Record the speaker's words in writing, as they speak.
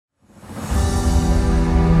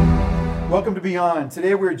Welcome to Beyond.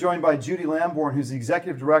 Today we are joined by Judy Lamborn, who's the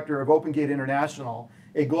Executive Director of Open Gate International,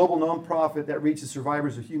 a global nonprofit that reaches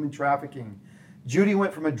survivors of human trafficking. Judy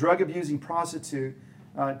went from a drug-abusing prostitute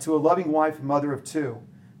to a loving wife and mother of two.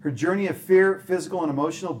 Her journey of fear, physical, and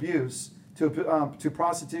emotional abuse to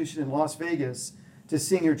prostitution in Las Vegas to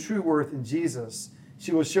seeing her true worth in Jesus.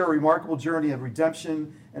 She will share a remarkable journey of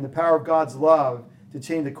redemption and the power of God's love to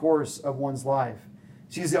change the course of one's life.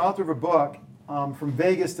 She's the author of a book, From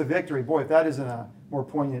Vegas to Victory. Boy, if that isn't a more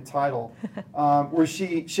poignant title, where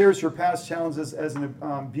she shares her past challenges as an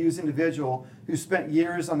abused individual who spent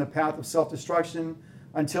years on the path of self-destruction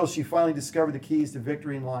until she finally discovered the keys to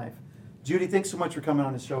victory in life. Judy, thanks so much for coming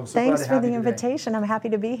on the show. So thanks for the invitation. I'm happy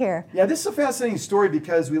to be here. Yeah, this is a fascinating story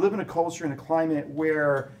because we live in a culture and a climate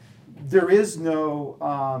where there is no,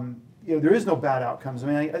 there is no bad outcomes. I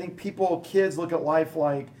mean, I think kids look at life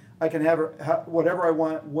like I can have whatever I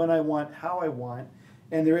want, when I want, how I want,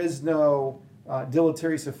 and there is no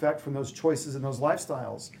deleterious effect from those choices and those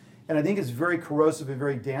lifestyles. And I think it's very corrosive and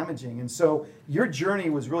very damaging. And so your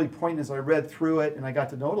journey was really poignant as I read through it and I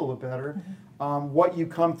got to know it a little bit better, what you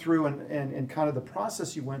come through and kind of the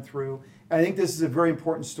process you went through. And I think this is a very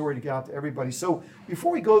important story to get out to everybody. So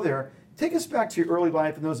before we go there, take us back to your early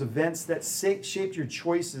life and those events that shaped your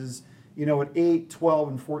choices, at 8, 12,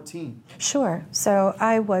 and 14. Sure. So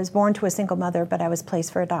I was born to a single mother, but I was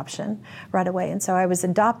placed for adoption right away. And so I was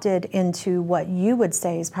adopted into what you would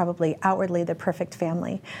say is probably outwardly the perfect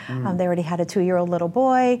family. They already had a 2-year-old little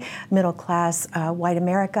boy, middle class white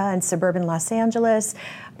America and suburban Los Angeles.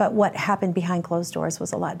 But what happened behind closed doors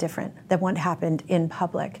was a lot different than what happened in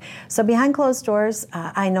public. So behind closed doors,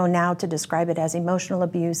 I know now to describe it as emotional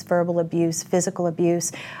abuse, verbal abuse, physical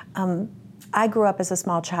abuse. I grew up as a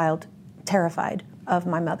small child terrified of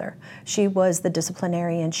my mother. She was the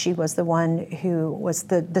disciplinarian. She was the one who was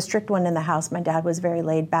the strict one in the house. My dad was very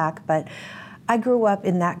laid back, but I grew up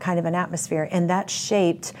in that kind of an atmosphere, and that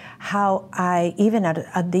shaped how I, even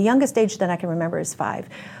at the youngest age that I can remember is 5,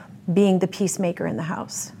 being the peacemaker in the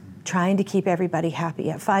house, trying to keep everybody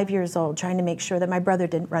happy. At 5 years old, trying to make sure that my brother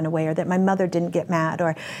didn't run away or that my mother didn't get mad,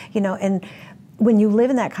 or, and when you live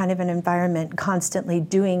in that kind of an environment, constantly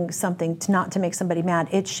doing something not to make somebody mad,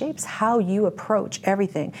 it shapes how you approach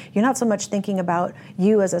everything. You're not so much thinking about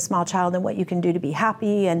you as a small child and what you can do to be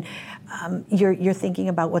happy, and you're thinking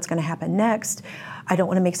about what's going to happen next. I don't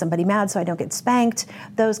want to make somebody mad so I don't get spanked,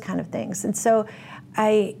 those kind of things. And so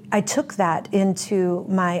I took that into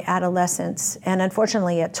my adolescence, and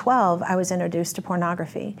unfortunately at 12, I was introduced to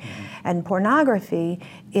pornography. And pornography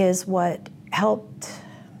is what helped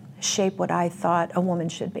shape what I thought a woman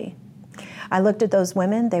should be. I looked at those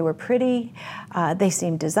women, they were pretty, they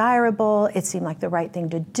seemed desirable, it seemed like the right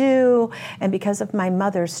thing to do, and because of my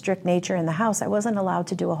mother's strict nature in the house, I wasn't allowed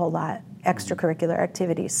to do a whole lot extracurricular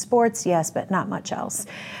activities. Sports, yes, but not much else.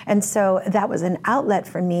 And so that was an outlet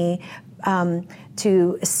for me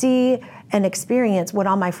to see and experience what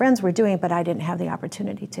all my friends were doing, but I didn't have the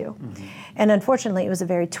opportunity to. And unfortunately, it was a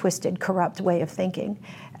very twisted, corrupt way of thinking,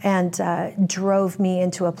 and drove me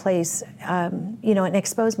into a place, and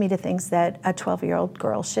exposed me to things that a 12-year-old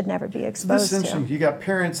girl should never be exposed to. This is interesting. You got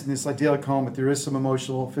parents in this idyllic home, but there is some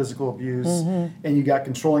emotional, physical abuse, and you got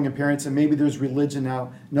controlling parents, and maybe there's religion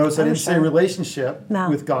now. Notice I didn't say relationship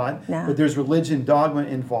with God, but there's religion, dogma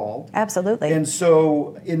involved. Absolutely. And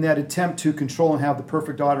so in that attempt to control and have the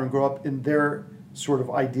perfect daughter and grow up in their sort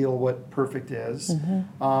of ideal what perfect is,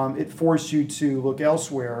 it forced you to look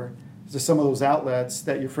elsewhere to some of those outlets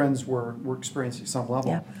that your friends were experiencing at some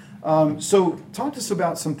level. So talk to us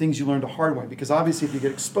about some things you learned the hard way, because obviously if you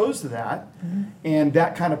get exposed to that and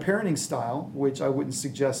that kind of parenting style, which I wouldn't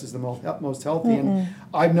suggest is the most healthy, and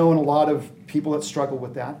I've known a lot of people that struggle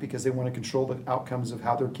with that because they want to control the outcomes of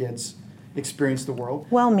how their kids experience the world.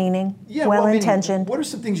 Well-meaning, well-intentioned. What are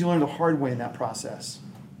some things you learned the hard way in that process?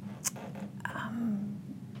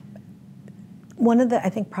 I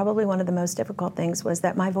think probably one of the most difficult things was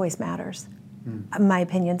that my voice matters. My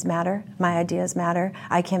opinions matter, my ideas matter,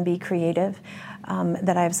 I can be creative,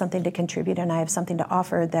 that I have something to contribute and I have something to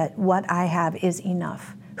offer, that what I have is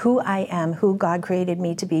enough. Who I am, who God created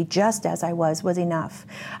me to be, just as I was enough.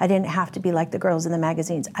 I didn't have to be like the girls in the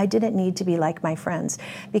magazines. I didn't need to be like my friends,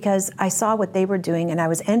 because I saw what they were doing and I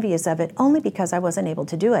was envious of it only because I wasn't able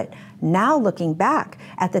to do it. Now looking back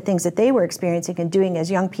at the things that they were experiencing and doing as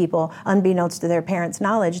young people, unbeknownst to their parents'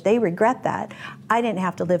 knowledge, they regret that. I didn't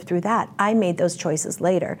have to live through that. I made those choices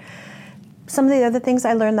later. Some of the other things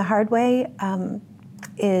I learned the hard way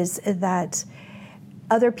is that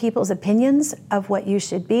other people's opinions of what you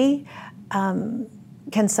should be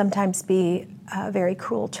can sometimes be a very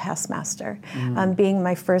cruel taskmaster. Being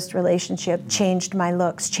my first relationship changed my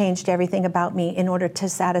looks, changed everything about me in order to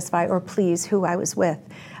satisfy or please who I was with.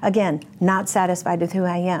 Again, not satisfied with who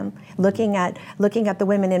I am. Looking at the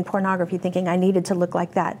women in pornography, thinking I needed to look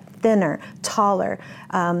like that. Thinner, taller,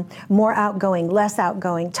 more outgoing, less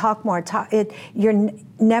outgoing, talk more. You're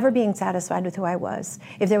never being satisfied with who I was.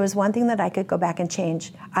 If there was one thing that I could go back and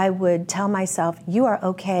change, I would tell myself, you are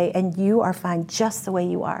okay and you are fine just the way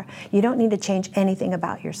you are. You don't need to change anything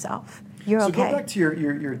about yourself. You're okay. So go back to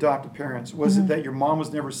your adoptive parents. Was it that your mom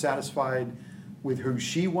was never satisfied with who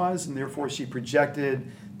she was, and therefore she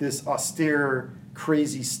projected this austere,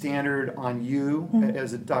 crazy standard on you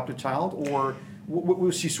as an adopted child? Or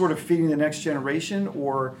was she sort of feeding the next generation?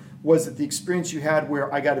 Or was it the experience you had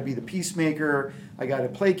where I got to be the peacemaker, I got to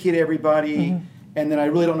placate everybody, and then I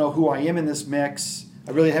really don't know who I am in this mix?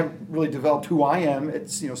 I really haven't really developed who I am.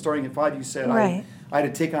 It's, starting at 5, you said right. I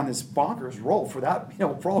had to take on this bonkers role for that,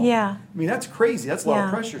 for all. Yeah. I mean, that's crazy. That's a lot of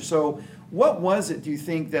pressure. So what was it, do you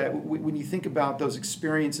think, that when you think about those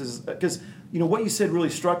experiences, because, what you said really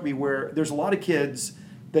struck me, where there's a lot of kids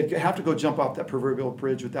that have to go jump off that proverbial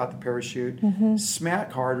bridge without the parachute,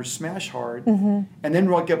 smack hard or smash hard, and then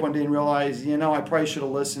wake up one day and realize, I probably should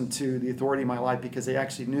have listened to the authority in my life because they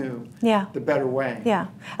actually knew the better way. Yeah.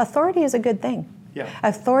 Authority is a good thing. Yeah.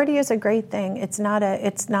 Authority is a great thing. It's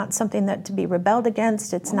not something that to be rebelled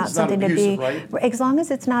against. It's not something abusive, to be, right? As long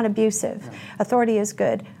as it's not abusive. Yeah. Authority is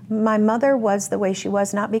good. My mother was the way she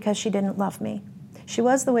was, not because she didn't love me. She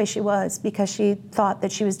was the way she was because she thought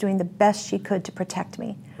that she was doing the best she could to protect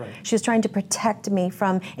me. Right. She was trying to protect me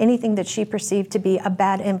from anything that she perceived to be a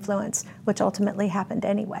bad influence, which ultimately happened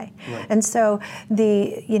anyway. Right. And so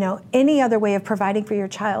any other way of providing for your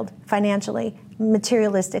child financially,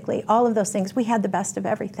 materialistically, all of those things, we had the best of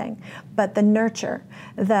everything. But the nurture,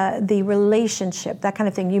 the relationship, that kind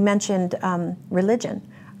of thing. You mentioned religion.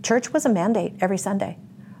 Church was a mandate every Sunday.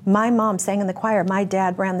 My mom sang in the choir. My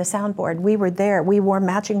dad ran the soundboard. We were there. We wore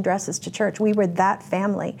matching dresses to church. We were that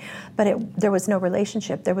family. But there was no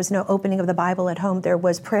relationship. There was no opening of the Bible at home. There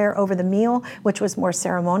was prayer over the meal, which was more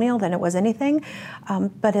ceremonial than it was anything.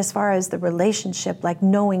 But as far as the relationship, like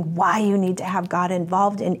knowing why you need to have God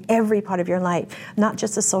involved in every part of your life, not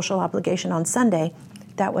just a social obligation on Sunday,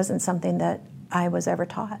 that wasn't something that I was ever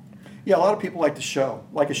taught. Yeah, a lot of people like to show,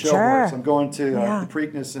 like a show Sure. works. I'm going to the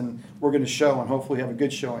Preakness, and we're going to show, and hopefully have a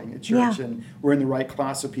good showing at church, and we're in the right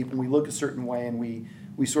class of people, and we look a certain way, and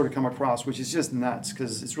we sort of come across, which is just nuts,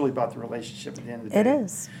 because it's really about the relationship at the end of the day. It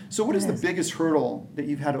is. So what is the biggest hurdle that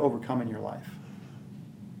you've had to overcome in your life?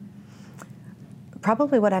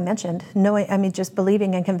 Probably what I mentioned, just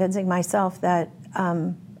believing and convincing myself that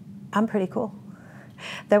I'm pretty cool.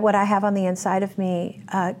 That what I have on the inside of me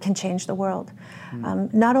can change the world.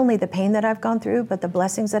 Not only the pain that I've gone through, but the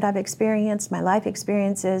blessings that I've experienced, my life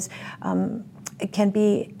experiences, it can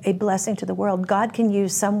be a blessing to the world. God can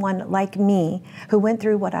use someone like me who went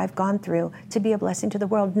through what I've gone through to be a blessing to the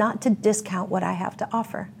world, not to discount what I have to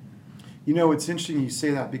offer. It's interesting you say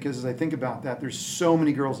that, because as I think about that, there's so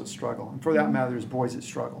many girls that struggle. And for that matter, there's boys that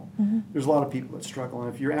struggle. There's a lot of people that struggle.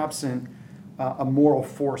 And if you're absent a moral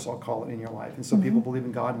force, I'll call it, in your life. And some people believe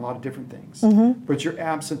in God and a lot of different things. But you're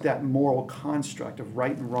absent that moral construct of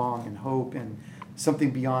right and wrong and hope and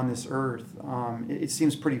something beyond this earth. It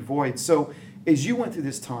seems pretty void. So as you went through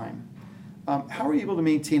this time, how are you able to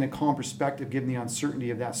maintain a calm perspective given the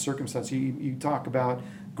uncertainty of that circumstance? You talk about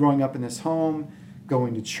growing up in this home,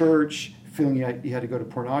 going to church, feeling you had to go to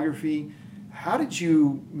pornography. How did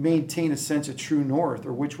you maintain a sense of true north,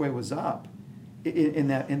 or which way was up in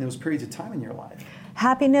those periods of time in your life?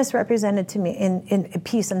 Happiness represented to me in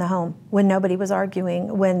peace in the home, when nobody was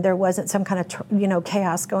arguing, when there wasn't some kind of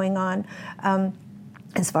chaos going on.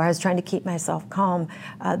 As far as trying to keep myself calm,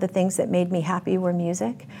 the things that made me happy were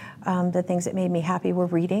music. The things that made me happy were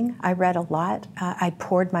reading. I read a lot. I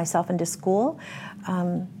poured myself into school.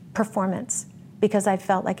 Performance. Because I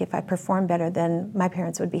felt like if I performed better, then my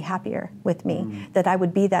parents would be happier with me, that I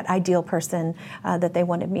would be that ideal person that they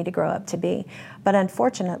wanted me to grow up to be. But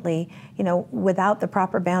unfortunately, without the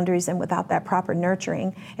proper boundaries and without that proper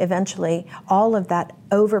nurturing, eventually all of that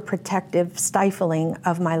overprotective stifling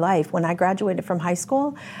of my life. When I graduated from high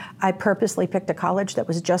school, I purposely picked a college that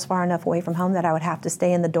was just far enough away from home that I would have to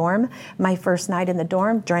stay in the dorm. My first night in the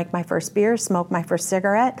dorm, drank my first beer, smoked my first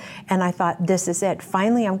cigarette, and I thought, this is it.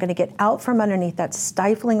 Finally, I'm going to get out from underneath that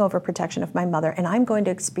stifling overprotection of my mother, and I'm going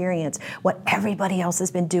to experience what everybody else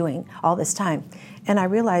has been doing all this time. And I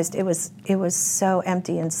realized it was so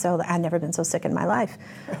empty, and so I'd never been so sick in my life.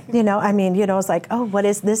 It's like,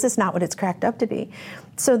 this is not what it's cracked up to be.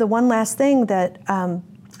 So the one last thing that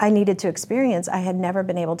I needed to experience. I had never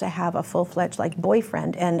been able to have a full-fledged like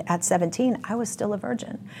boyfriend, and at 17, I was still a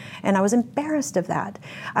virgin, and I was embarrassed of that.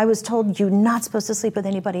 I was told you're not supposed to sleep with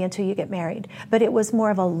anybody until you get married, but it was more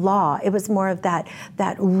of a law. It was more of that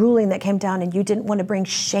ruling that came down, and you didn't want to bring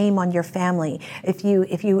shame on your family if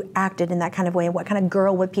you acted in that kind of way. And what kind of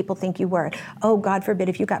girl would people think you were? Oh, God forbid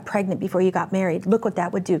if you got pregnant before you got married. Look what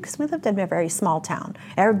that would do, because we lived in a very small town.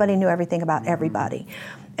 Everybody knew everything about everybody,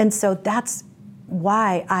 and so that's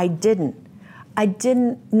why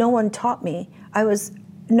no one taught me.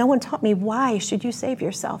 No one taught me, why should you save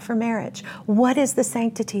yourself for marriage? What is the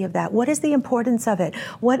sanctity of that? What is the importance of it?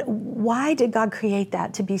 Why did God create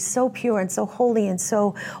that to be so pure and so holy and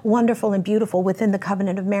so wonderful and beautiful within the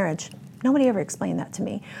covenant of marriage? Nobody ever explained that to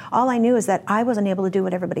me. All I knew is that I wasn't able to do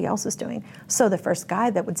what everybody else was doing. So the first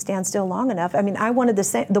guy that would stand still long enough, I mean, I wanted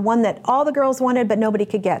the one that all the girls wanted but nobody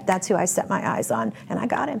could get. That's who I set my eyes on, and I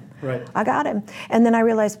got him. Right. I got him. And then I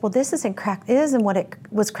realized, well, this isn't what it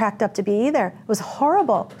was cracked up to be either. It was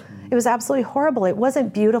horrible. It was absolutely horrible. It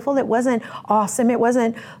wasn't beautiful. It wasn't awesome. It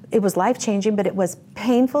was life-changing, but it was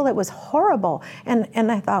painful. It was horrible.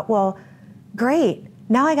 And I thought, well, great.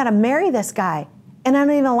 Now I got to marry this guy. And I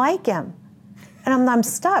don't even like him, and I'm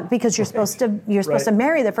stuck, because you're supposed to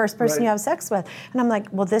marry the first person you have sex with, and I'm like,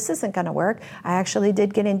 well, this isn't going to work. I actually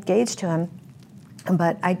did get engaged to him,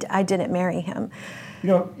 but I didn't marry him. You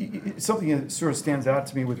know, something that sort of stands out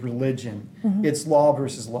to me with religion, it's law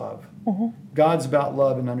versus love. God's about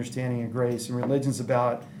love and understanding and grace, and religion's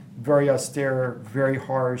about very austere, very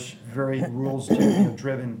harsh, very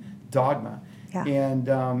rules-driven dogma. Yeah.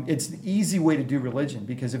 And it's the easy way to do religion,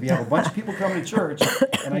 because if you have a bunch of people coming to church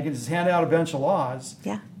and I can just hand out a bunch of laws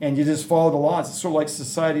and you just follow the laws, it's sort of like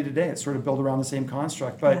society today. It's sort of built around the same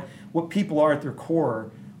construct. But what people are at their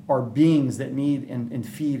core are beings that need and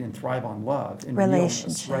feed and thrive on love and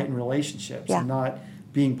realness, right? And relationships, and not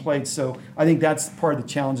being played. So I think that's part of the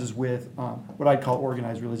challenges with what I call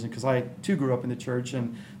organized religion, because I too grew up in the church,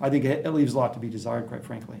 and I think it leaves a lot to be desired, quite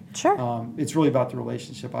frankly. Sure. It's really about the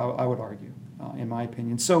relationship, I would argue, in my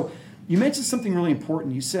opinion. So you mentioned something really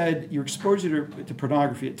important. You said your exposure to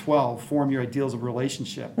pornography at 12 formed your ideals of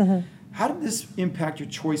relationship. How did this impact your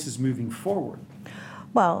choices moving forward?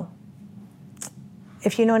 Well,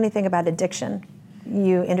 if you know anything about addiction,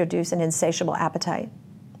 you introduce an insatiable appetite.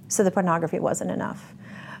 So the pornography wasn't enough.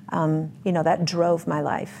 That drove my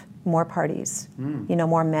life. More parties,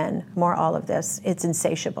 more men, more all of this. It's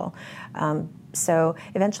insatiable. So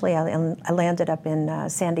eventually I landed up in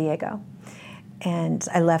San Diego. And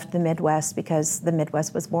I left the Midwest because the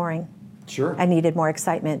Midwest was boring. Sure. I needed more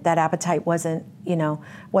excitement. That appetite wasn't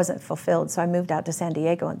fulfilled. So I moved out to San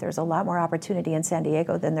Diego, and there's a lot more opportunity in San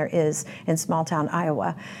Diego than there is in small town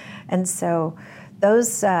Iowa. And so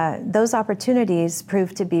those opportunities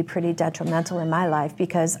proved to be pretty detrimental in my life,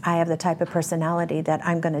 because I have the type of personality that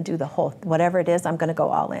I'm going to do whatever it is, I'm going to go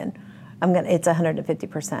all in. It's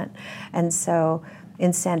 150%. And so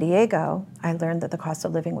in San Diego, I learned that the cost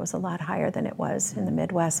of living was a lot higher than it was in the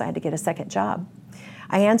Midwest. I had to get a second job.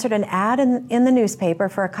 I answered an ad in the newspaper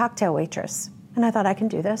for a cocktail waitress, and I thought, I can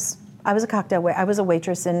do this. I was a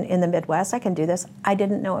waitress in the Midwest. I can do this. I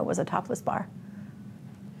didn't know it was a topless bar.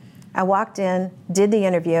 I walked in, did the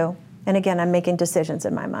interview, and again, I'm making decisions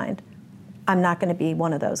in my mind. I'm not going to be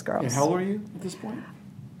one of those girls. And how old are you at this point?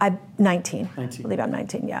 I'm 19. 19. I believe I'm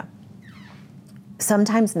 19, yeah.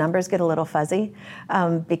 Sometimes numbers get a little fuzzy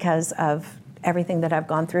because of everything that I've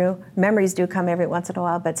gone through. Memories do come every once in a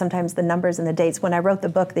while, but sometimes the numbers and the dates. When I wrote the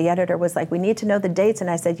book, the editor was like, we need to know the dates.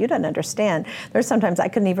 And I said, you don't understand. There's sometimes I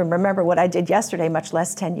couldn't even remember what I did yesterday, much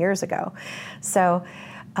less 10 years ago. So,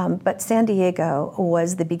 but San Diego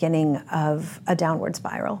was the beginning of a downward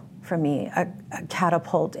spiral for me, a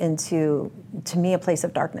catapult into, to me, a place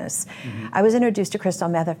of darkness. I was introduced to crystal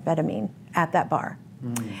methamphetamine at that bar.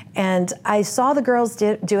 And I saw the girls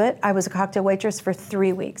do it. I was a cocktail waitress for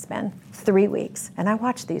 3 weeks, Ben, 3 weeks. And I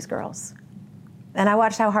watched these girls. And I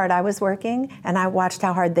watched how hard I was working, and I watched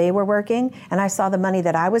how hard they were working, and I saw the money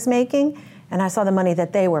that I was making, and I saw the money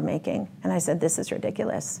that they were making. And I said, this is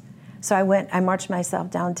ridiculous. So I marched myself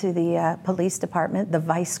down to the police department, the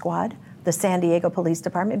Vice Squad, the San Diego Police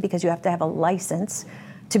Department, because you have to have a license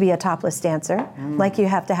to be a topless dancer. Like you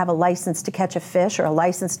have to have a license to catch a fish or a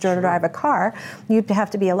license to drive a car. You have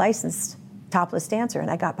to be a licensed topless dancer. And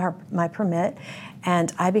I got my permit,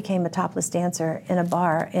 and I became a topless dancer in a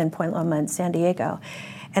bar in Point Loma in San Diego.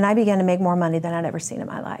 And I began to make more money than I'd ever seen in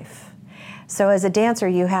my life. So as a dancer,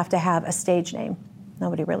 you have to have a stage name.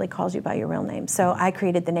 Nobody really calls you by your real name. So I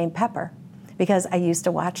created the name Pepper because I used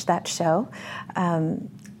to watch that show.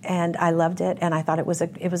 And I loved it, and I thought it was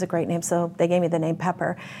a great name, so they gave me the name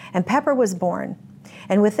Pepper. And Pepper was born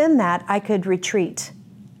And within that, I could retreat.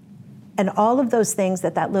 And all of those things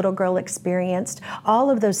that that little girl experienced,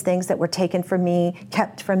 all of those things that were taken from me,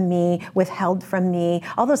 kept from me, withheld from me,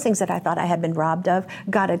 all those things that I thought I had been robbed of,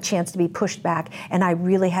 got a chance to be pushed back. And I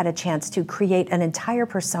really had a chance to create an entire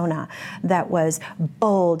persona that was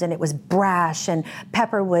bold and it was brash. And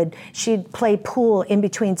Pepper she'd play pool in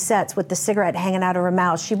between sets with the cigarette hanging out of her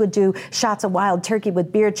mouth. She would do shots of wild turkey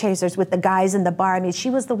with beer chasers with the guys in the bar. I mean,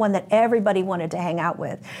 she was the one that everybody wanted to hang out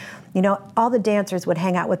with. You know, all the dancers would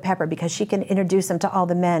hang out with Pepper because she could introduce them to all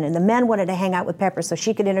the men, and the men wanted to hang out with Pepper so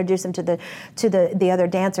she could introduce them to the other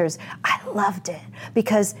dancers. I loved it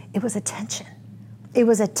because it was attention. It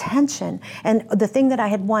was attention. And the thing that I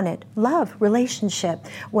had wanted, love, relationship,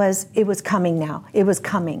 it was coming now. It was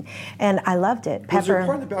coming. And I loved it. Was there a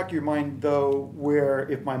part in the back of your mind, though, where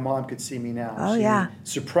if my mom could see me now, oh, she yeah.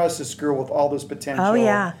 suppress this girl with all this potential. Oh,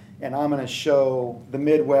 yeah. And I'm going to show the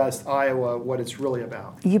Midwest, Iowa, what it's really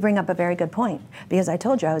about. You bring up a very good point, because I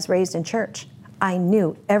told you I was raised in church. I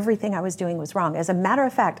knew everything I was doing was wrong. As a matter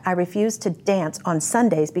of fact, I refused to dance on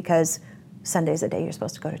Sundays because Sunday's the day you're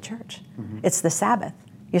supposed to go to church. Mm-hmm. It's the Sabbath.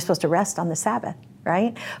 You're supposed to rest on the Sabbath,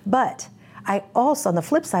 right? But I also, on the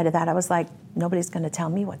flip side of that, I was like, nobody's going to tell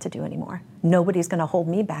me what to do anymore. Nobody's going to hold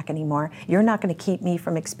me back anymore. You're not going to keep me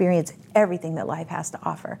from experiencing everything that life has to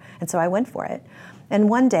offer. And so I went for it. And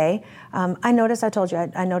one day, I noticed all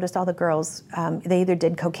the girls, they either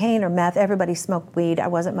did cocaine or meth. Everybody smoked weed. I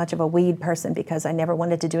wasn't much of a weed person because I never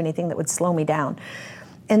wanted to do anything that would slow me down.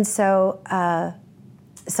 And so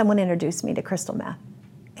someone introduced me to crystal meth.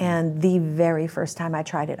 And the very first time I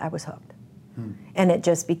tried it, I was hooked. And it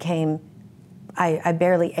just became, I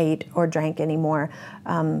barely ate or drank anymore.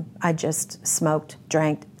 I just smoked,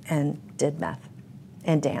 drank, and did meth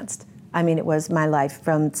and danced. I mean, it was my life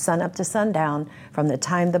from sun up to sundown, from the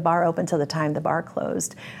time the bar opened till the time the bar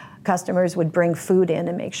closed. Customers would bring food in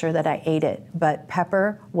and make sure that I ate it. But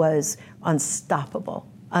Pepper was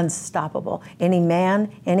unstoppable. Unstoppable. Any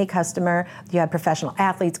man, any customer, you had professional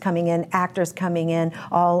athletes coming in, actors coming in,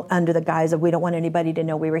 all under the guise of we don't want anybody to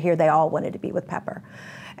know we were here. They all wanted to be with Pepper.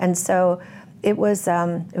 And so it was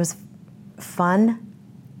fun.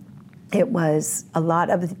 It was a lot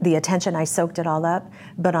of the attention. I soaked it all up.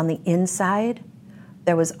 But on the inside,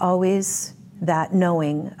 there was always that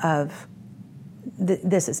knowing of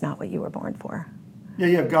this is not what you were born for. Yeah,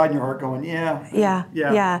 you have God in your heart going, yeah.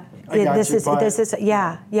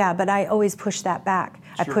 But I always pushed that back.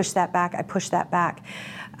 Sure. I pushed that back.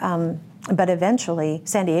 But eventually,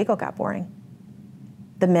 San Diego got boring.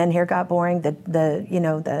 The men here got boring.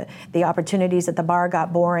 The opportunities at the bar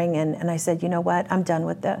got boring, and I said, you know what? I'm done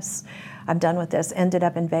with this. Ended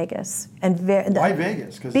up in Vegas. Why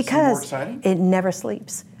Vegas? Because it's more exciting? It never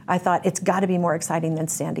sleeps. I thought it's got to be more exciting than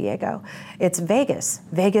San Diego. It's Vegas.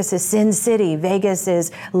 Vegas is Sin City. Vegas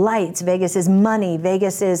is lights. Vegas is money.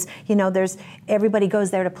 Vegas is, everybody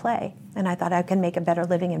goes there to play. And I thought I can make a better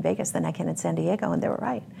living in Vegas than I can in San Diego, and they were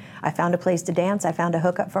right. I found a place to dance. I found a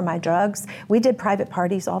hookup for my drugs. We did private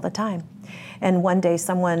parties all the time. And one day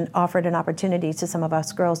someone offered an opportunity to some of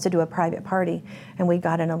us girls to do a private party, and we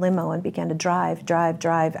got in a limo and began to drive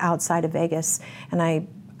outside of Vegas. And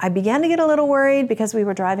I began to get a little worried because we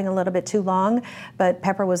were driving a little bit too long, but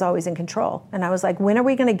Pepper was always in control. And I was like, when are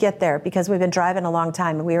we going to get there? Because we've been driving a long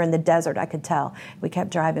time, and we were in the desert, I could tell. We kept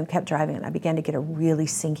driving, and I began to get a really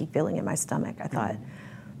sinky feeling in my stomach. I thought,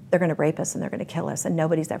 they're going to rape us and they're going to kill us, and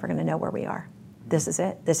nobody's ever going to know where we are. This is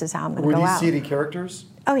it. This is how I'm going to go out. Were these seedy characters?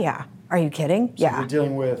 Oh, yeah. Are you kidding? So you're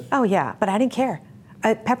dealing with... Oh, yeah. But I didn't care.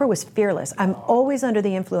 Pepper was fearless. I'm always under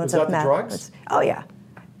the influence of meth. Was that the drugs? Oh, yeah.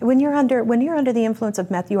 When you're under the influence of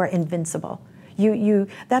meth, you are invincible.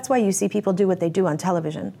 That's why you see people do what they do on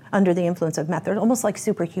television under the influence of meth. They're almost like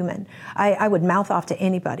superhuman. I would mouth off to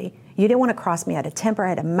anybody. You didn't want to cross me. I had a temper. I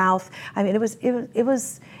had a mouth. I mean, it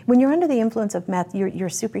was when you're under the influence of meth, you're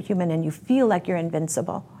superhuman and you feel like you're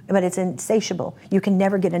invincible, but it's insatiable. You can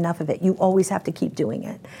never get enough of it. You always have to keep doing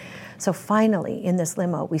it. So finally, in this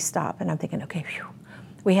limo, we stop, and I'm thinking, okay, phew.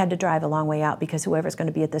 We had to drive a long way out because whoever's going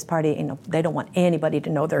to be at this party, they don't want anybody to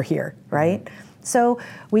know they're here, right? So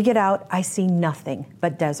we get out, I see nothing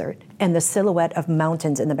but desert and the silhouette of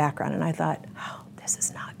mountains in the background. And I thought, oh, this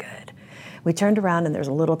is not good. We turned around and there's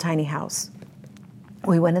a little tiny house.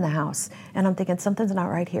 We went in the house and I'm thinking, something's not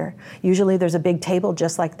right here. Usually there's a big table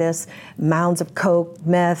just like this, mounds of coke,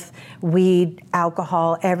 meth, weed,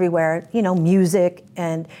 alcohol everywhere, music,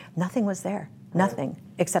 and nothing was there. Nothing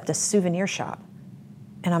except a souvenir shop.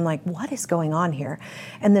 And I'm like, what is going on here?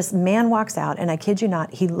 And this man walks out, and I kid you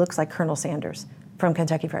not, he looks like Colonel Sanders from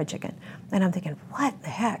Kentucky Fried Chicken. And I'm thinking, what the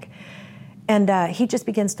heck? And he just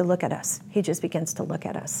begins to look at us. He just begins to look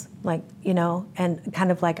at us, like, and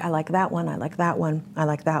kind of like, I like that one, I like that one, I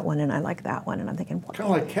like that one, and I like that one. And I'm thinking, what? Kind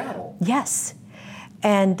of like cattle. Yes.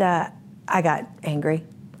 And I got angry.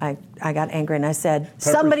 I got angry and I said,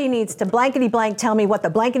 somebody needs to blankety blank tell me what the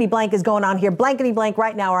blankety blank is going on here, blankety blank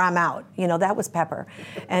right now or I'm out. That was Pepper.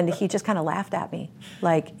 And he just kind of laughed at me,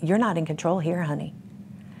 like, you're not in control here, honey.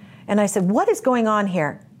 And I said, what is going on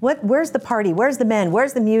here? Where's the party? Where's the men?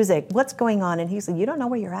 Where's the music? What's going on? And he said, you don't know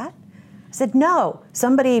where you're at? I said, no.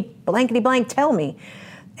 Somebody blankety blank tell me.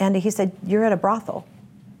 And he said, you're at a brothel.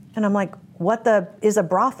 And I'm like, what is a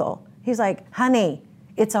brothel? He's like, honey,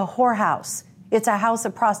 it's a whorehouse. It's a house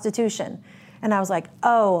of prostitution. And I was like,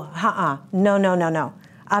 oh, no.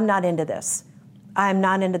 I'm not into this. I'm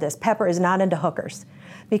not into this. Pepper is not into hookers.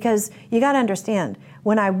 Because you got to understand,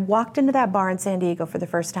 when I walked into that bar in San Diego for the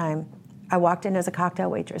first time, I walked in as a cocktail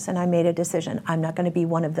waitress and I made a decision. I'm not going to be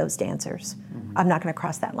one of those dancers. Mm-hmm. I'm not going to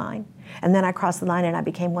cross that line. And then I crossed the line and I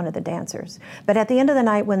became one of the dancers. But at the end of the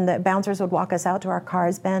night, when the bouncers would walk us out to our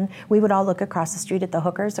cars, Ben, we would all look across the street at the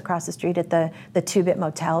hookers, across the street at the Two-Bit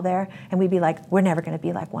Motel there, and we'd be like, we're never going to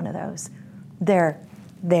be like one of those. They're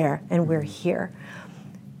there and we're here.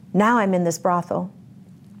 Now I'm in this brothel.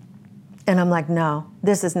 And I'm like, no,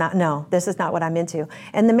 this is not what I'm into.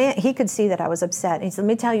 And the man, he could see that I was upset. He said, let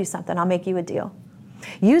me tell you something, I'll make you a deal.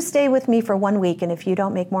 You stay with me for 1 week, and if you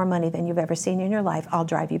don't make more money than you've ever seen in your life, I'll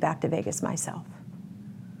drive you back to Vegas myself.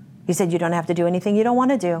 He said, you don't have to do anything you don't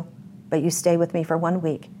want to do, but you stay with me for 1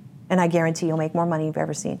 week, and I guarantee you'll make more money you've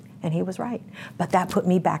ever seen. And he was right. But that put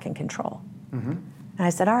me back in control. Mm-hmm. And I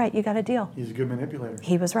said, all right, you got a deal. He's a good manipulator.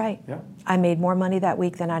 He was right. Yeah. I made more money that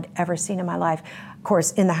week than I'd ever seen in my life. Of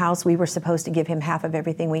course, in the house, we were supposed to give him half of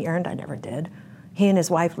everything we earned. I never did. He and his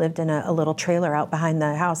wife lived in a little trailer out behind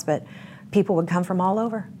the house, but people would come from all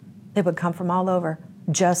over. They would come from all over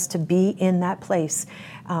just to be in that place.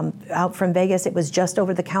 Out from Vegas, it was just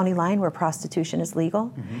over the county line where prostitution is legal,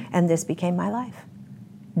 mm-hmm. and this became my life.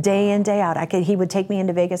 Day in, day out. He would take me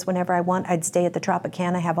into Vegas whenever I want. I'd stay at the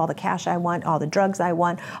Tropicana, have all the cash I want, all the drugs I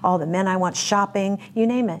want, all the men I want, shopping, you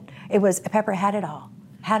name it. Pepper had it all.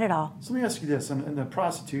 So let me ask you this, on the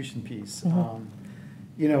prostitution piece.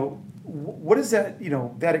 Mm-hmm. What is that,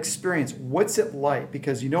 that experience, what's it like?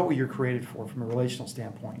 Because you know what you're created for from a relational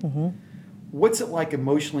standpoint. Mm-hmm. What's it like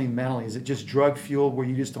emotionally and mentally? Is it just drug fueled where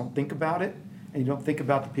you just don't think about it and you don't think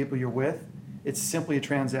about the people you're with? It's simply a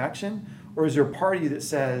transaction? Or is there a part of you that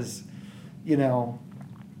says,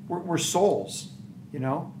 we're souls,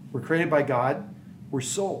 We're created by God, we're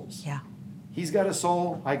souls. Yeah. He's got a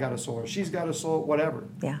soul, I got a soul, or she's got a soul, whatever.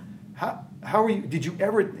 Yeah. How are you, did you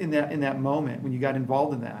ever in that moment when you got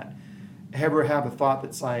involved in that, ever have a thought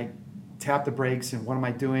that's like, tap the brakes and what am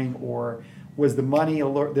I doing? Or was the money, the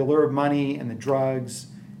allure of money and the drugs,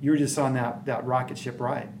 you were just on that rocket ship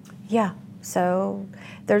ride? Yeah. So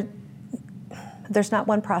there's not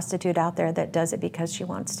one prostitute out there that does it because she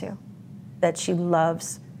wants to, that she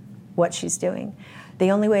loves what she's doing.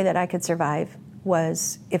 The only way that I could survive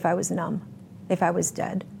was if I was numb, if I was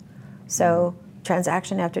dead. So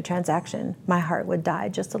transaction after transaction, my heart would die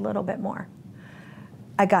just a little bit more.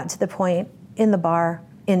 I got to the point in the bar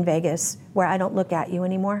in Vegas where I don't look at you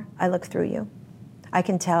anymore, I look through you. I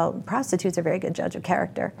can tell, prostitutes are a very good judge of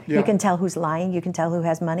character. Yeah. You can tell who's lying, you can tell who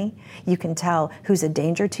has money, you can tell who's a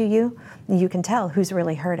danger to you, you can tell who's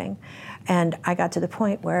really hurting. And I got to the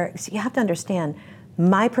point where, you have to understand,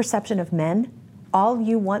 my perception of men, all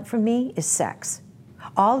you want from me is sex.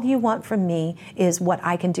 All you want from me is what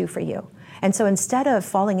I can do for you. And so instead of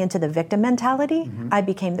falling into the victim mentality, mm-hmm. I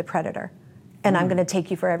became the predator. And I'm gonna take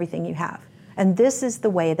you for everything you have. And this is the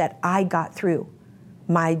way that I got through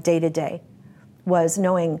my day-to-day. Was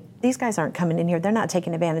knowing these guys aren't coming in here, they're not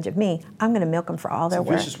taking advantage of me. I'm going to milk them for all they're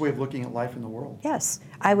worth. It's a vicious way of looking at life in the world. Yes.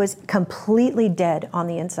 I was completely dead on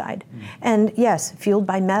the inside. And yes, fueled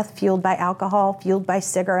by meth, fueled by alcohol, fueled by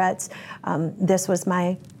cigarettes. This was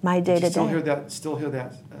my day-to-day. Still hear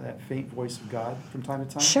that faint voice of God from time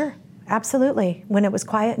to time? Sure, absolutely. When it was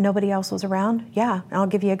quiet, nobody else was around. Yeah, I'll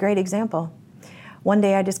give you a great example. One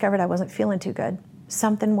day I discovered I wasn't feeling too good.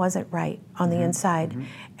 Something wasn't right on the inside. Mm-hmm.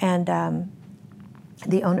 And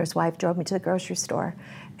the owner's wife drove me to the grocery store,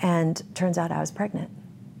 and turns out I was pregnant.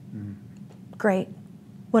 Mm. Great.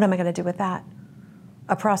 What am I going to do with that?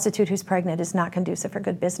 A prostitute who's pregnant is not conducive for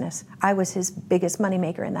good business. I was his biggest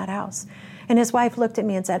moneymaker in that house. And his wife looked at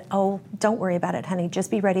me and said, oh, don't worry about it, honey. Just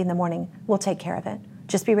be ready in the morning. We'll take care of it.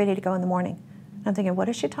 Just be ready to go in the morning. And I'm thinking, what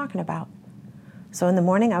is she talking about? So in the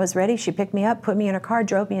morning, I was ready. She picked me up, put me in her car,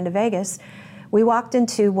 drove me into Vegas. We walked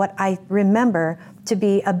into what I remember to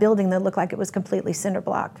be a building that looked like it was completely cinder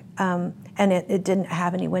block, and it didn't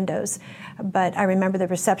have any windows. But I remember the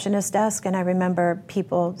receptionist desk, and I remember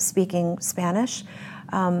people speaking Spanish.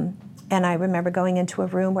 And I remember going into a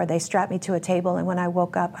room where they strapped me to a table, and when I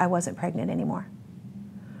woke up, I wasn't pregnant anymore.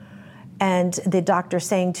 And the doctor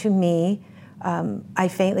saying to me, I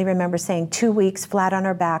faintly remember saying, 2 weeks flat on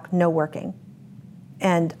her back, no working.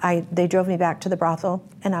 And they drove me back to the brothel,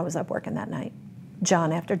 and I was up working that night.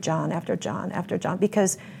 John after John after John after John,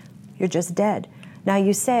 because you're just dead. Now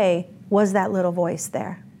you say, was that little voice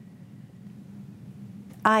there?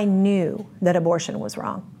 I knew that abortion was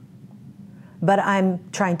wrong, but I'm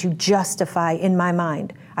trying to justify in my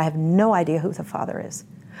mind. I have no idea who the father is.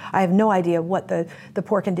 I have no idea what the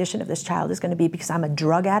poor condition of this child is going to be, because I'm a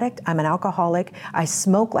drug addict, I'm an alcoholic, I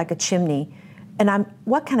smoke like a chimney, and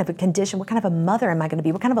what kind of a condition, what kind of a mother am I going to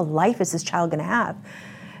be? What kind of a life is this child going to have?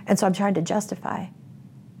 And so I'm trying to justify.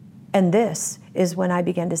 And this is when I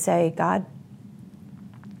began to say, God,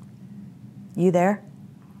 you there?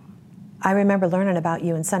 I remember learning about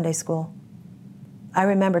you in Sunday school. I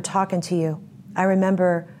remember talking to you. I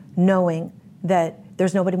remember knowing that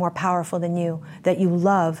there's nobody more powerful than you, that you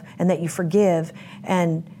love and that you forgive.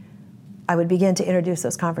 And I would begin to introduce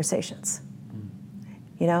those conversations.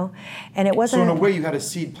 You know? And it wasn't... So in a way you had a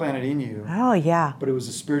seed planted in you. Oh, yeah. But it was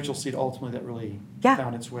a spiritual seed ultimately that really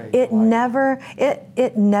found its way. It never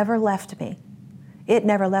left me. It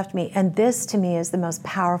never left me. And this to me is the most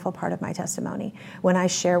powerful part of my testimony. When I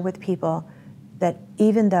share with people that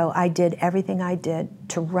even though I did everything I did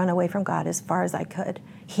to run away from God as far as I could,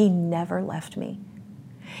 He never left me.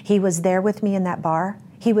 He was there with me in that bar.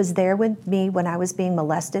 He was there with me when I was being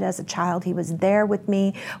molested as a child. He was there with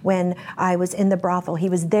me when I was in the brothel. He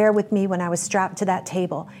was there with me when I was strapped to that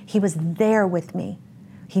table. He was there with me.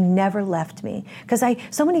 He never left me. Because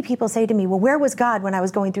so many people say to me, well, where was God when I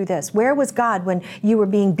was going through this? Where was God when you were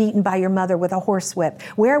being beaten by your mother with a horsewhip?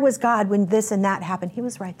 Where was God when this and that happened? He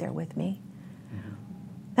was right there with me.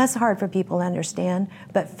 That's hard for people to understand,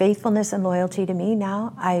 but faithfulness and loyalty to me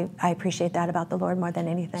now, I appreciate that about the Lord more than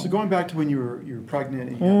anything. So going back to when you were pregnant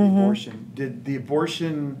and you had the abortion, did the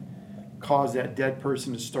abortion cause that dead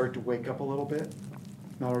person to start to wake up a little bit?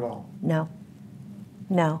 Not at all. No.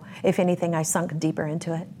 If anything, I sunk deeper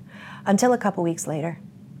into it. Until a couple weeks later.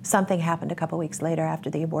 Something happened a couple weeks later after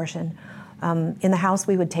the abortion. In the house,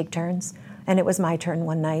 we would take turns, and it was my turn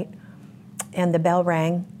one night, and the bell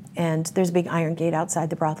rang. And there's a big iron gate outside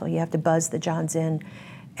the brothel. You have to buzz the Johns in.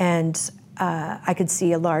 And I could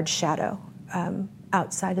see a large shadow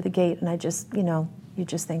outside of the gate. And I just, you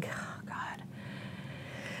just think, oh, God.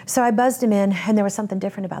 So I buzzed him in, and there was something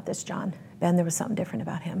different about this John. Ben, there was something different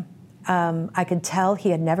about him. I could tell he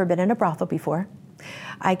had never been in a brothel before.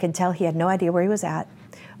 I could tell he had no idea where he was at.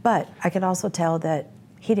 But I could also tell that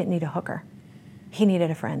he didn't need a hooker. He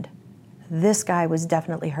needed a friend. This guy was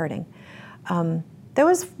definitely hurting. There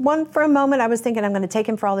was one, for a moment, I was thinking I'm going to take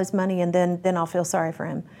him for all his money and then I'll feel sorry for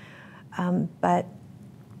him. But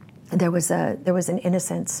there was an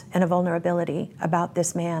innocence and a vulnerability about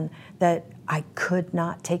this man that I could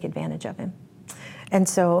not take advantage of him. And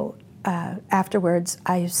so afterwards,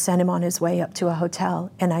 I sent him on his way up to a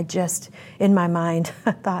hotel, and I just, in my mind,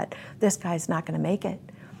 thought, this guy's not going to make it.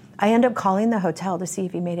 I ended up calling the hotel to see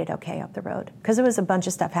if he made it okay up the road, because there was a bunch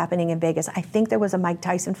of stuff happening in Vegas. I think there was a Mike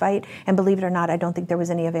Tyson fight, and believe it or not, I don't think there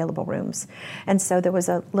was any available rooms. And so there was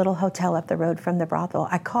a little hotel up the road from the brothel.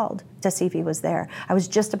 I called to see if he was there. I was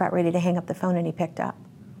just about ready to hang up the phone, and he picked up.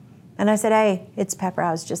 And I said, hey, it's Pepper.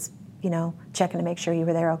 I was just, checking to make sure you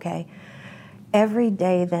were there okay. Every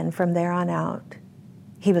day then, from there on out,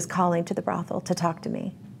 he was calling to the brothel to talk to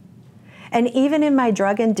me. And even in my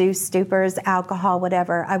drug-induced stupors, alcohol,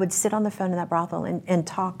 whatever, I would sit on the phone in that brothel and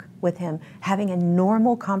talk with him, having a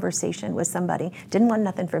normal conversation with somebody. Didn't want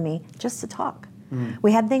nothing from me, just to talk.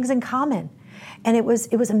 We had things in common. And it was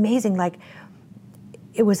amazing. Like,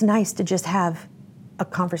 it was nice to just have a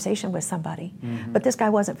conversation with somebody. But this guy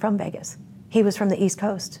wasn't from Vegas. He was from the East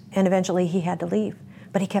Coast, and eventually he had to leave.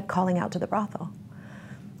 But he kept calling out to the brothel.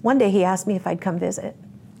 One day he asked me if I'd come visit.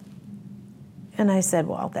 And I said,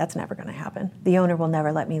 well, that's never going to happen. The owner will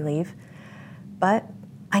never let me leave. But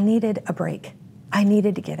I needed a break. I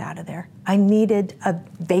needed to get out of there. I needed a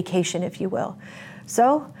vacation, if you will.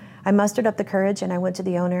 So I mustered up the courage, and I went to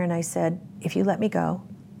the owner, and I said, if you let me go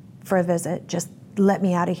for a visit, just let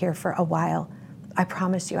me out of here for a while. I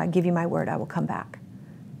promise you, I give you my word, I will come back.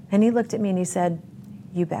 And he looked at me and he said,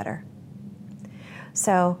 you better.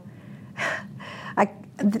 So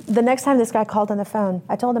the next time this guy called on the phone,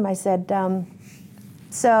 I told him, I said,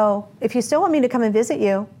 so if you still want me to come and visit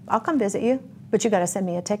you, I'll come visit you, but you got to send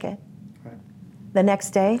me a ticket. Right. The next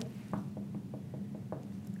day,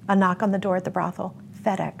 a knock on the door at the brothel.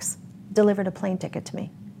 FedEx delivered a plane ticket to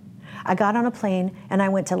me. I got on a plane and I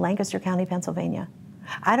went to Lancaster County, Pennsylvania.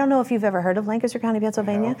 I don't know if you've ever heard of Lancaster County,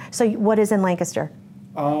 Pennsylvania. So what is in Lancaster?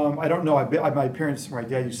 I don't know. My parents, my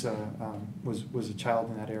dad used to, was a child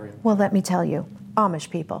in that area. Well, let me tell you, Amish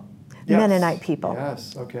people, Yes. Mennonite people.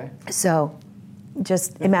 Yes, okay. So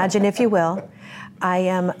just imagine, if you will, I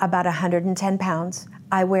am about 110 pounds.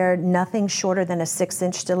 I wear nothing shorter than a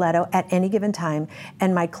 6-inch stiletto at any given time,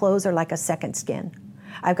 and my clothes are like a second skin.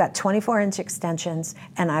 I've got 24-inch extensions,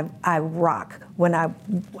 and I rock.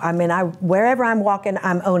 Wherever I'm walking,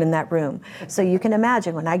 I'm owning that room. So you can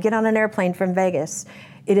imagine, when I get on an airplane from Vegas,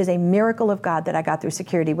 it is a miracle of God that I got through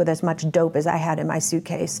security with as much dope as I had in my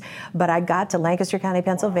suitcase. But I got to Lancaster County,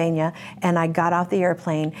 Pennsylvania, and I got off the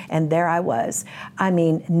airplane, and there I was. I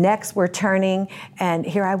mean, necks were turning, and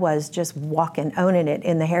here I was just walking, owning it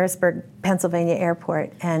in the Harrisburg, Pennsylvania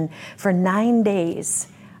airport. And for 9 days,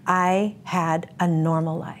 I had a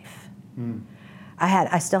normal life.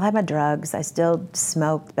 I still had my drugs, I still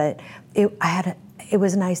smoked, but it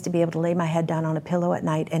was nice to be able to lay my head down on a pillow at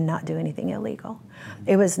night and not do anything illegal.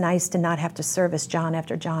 It was nice to not have to service John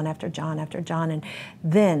after John after John after John. And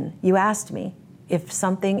then you asked me if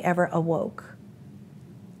something ever awoke.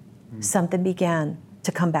 Something began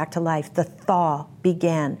to come back to life. The thaw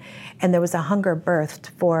began. And there was a hunger birthed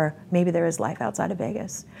for maybe there is life outside of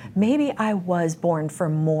Vegas. Maybe I was born for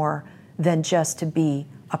more than just to be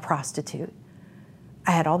a prostitute.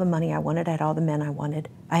 I had all the money I wanted. I had all the men I wanted.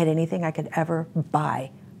 I had anything I could ever buy.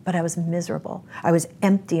 But I was miserable. I was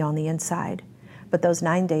empty on the inside. But those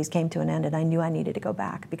 9 days came to an end, and I knew I needed to go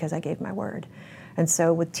back because I gave my word. And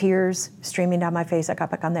so with tears streaming down my face, I got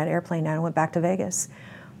back on that airplane and I went back to Vegas.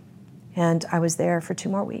 And I was there for 2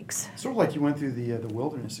 more weeks. Sort of like you went through the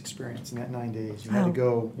wilderness experience in that 9 days. You had to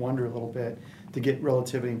go wander a little bit to get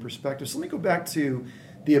relativity and perspective. So let me go back to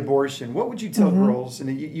the abortion. What would you tell girls?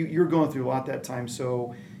 And you're going through a lot that time.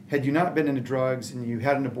 So had you not been into drugs and you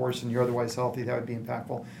had an abortion, you're otherwise healthy, that would be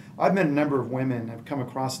impactful. I've met a number of women, I've come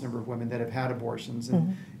across a number of women that have had abortions.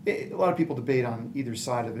 And a lot of people debate on either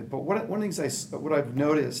side of it. But one of the things what I've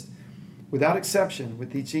noticed, without exception,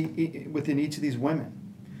 within each of these women,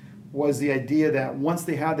 was the idea that once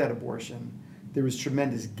they had that abortion, there was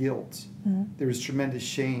tremendous guilt, there was tremendous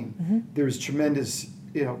shame, there was tremendous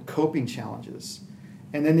coping challenges,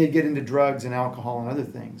 and then they'd get into drugs and alcohol and other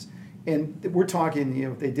things. And we're talking,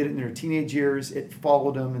 if they did it in their teenage years, it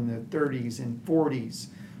followed them in their 30s and 40s.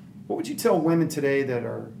 What would you tell women today that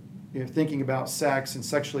are thinking about sex and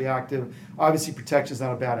sexually active? Obviously, protection is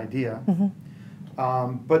not a bad idea,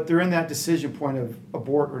 but they're in that decision point of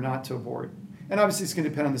abort or not to abort. And obviously it's going to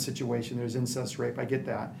depend on the situation. There's incest, rape, I get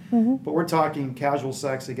that. But we're talking casual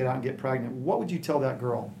sex, they get out and get pregnant. What would you tell that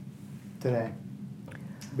girl today,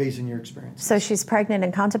 based on your experience? So she's pregnant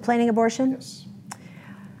and contemplating abortion? Yes.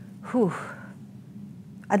 Whew.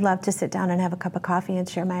 I'd love to sit down and have a cup of coffee and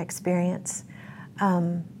share my experience.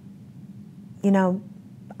 I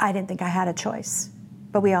didn't think I had a choice,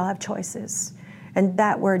 but we all have choices. And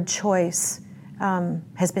that word choice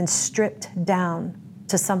has been stripped down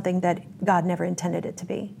to something that God never intended it to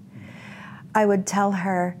be. I would tell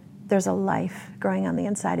her, there's a life growing on the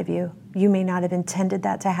inside of you. You may not have intended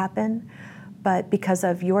that to happen, but because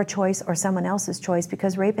of your choice or someone else's choice,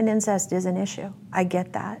 because rape and incest is an issue, I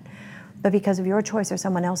get that. But because of your choice or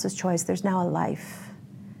someone else's choice, there's now a life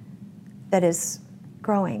that is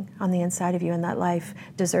growing on the inside of you, and that life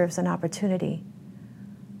deserves an opportunity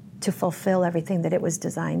to fulfill everything that it was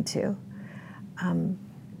designed to.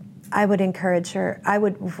 I would encourage her.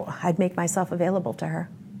 I'd make myself available to her.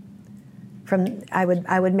 I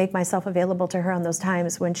would make myself available to her on those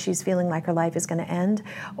times when she's feeling like her life is going to end,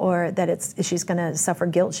 or that she's going to suffer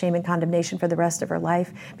guilt, shame, and condemnation for the rest of her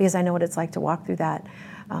life, because I know what it's like to walk through that.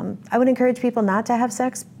 I would encourage people not to have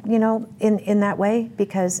sex, in that way,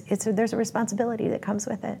 because there's a responsibility that comes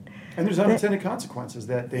with it. And there's unintended consequences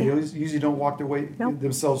that they usually don't walk their way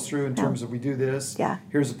themselves through in terms of we do this,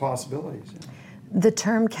 here's the possibilities. The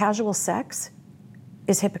term casual sex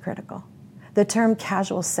is hypocritical. The term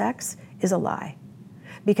casual sex is a lie.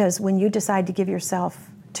 Because when you decide to give yourself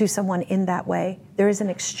to someone in that way, there is an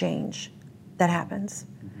exchange that happens.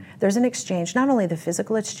 There's an exchange, not only the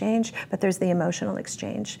physical exchange, but there's the emotional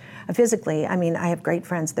exchange. Physically, I have great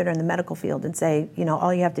friends that are in the medical field and say,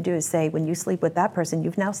 all you have to do is say, when you sleep with that person,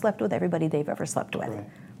 you've now slept with everybody they've ever slept with. Right.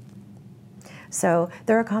 So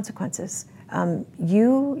there are consequences.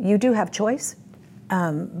 You do have choice,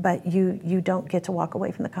 but you don't get to walk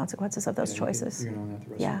away from the consequences of those choices. You're going to own that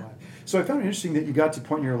the rest of your life. So I found it interesting that you got to a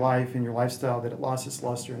point in your life and your lifestyle that it lost its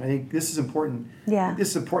luster. And I think this is important. Yeah. This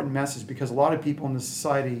is an important message because a lot of people in this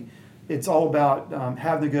society, it's all about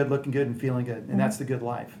having the good, looking good, and feeling good, and that's the good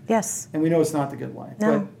life. Yes. And we know it's not the good life.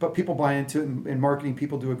 No. But people buy into it. In marketing,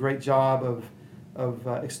 people do a great job of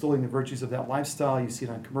extolling the virtues of that lifestyle. You see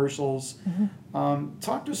it on commercials.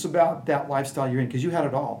 Talk to us about that lifestyle you're in, because you had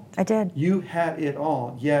it all. I did. You had it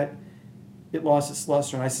all, yet it lost its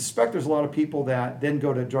luster. And I suspect there's a lot of people that then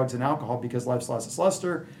go to drugs and alcohol because life's lost its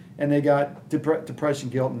luster, and they got depression,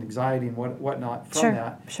 guilt, and anxiety and whatnot from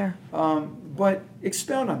that. Sure. But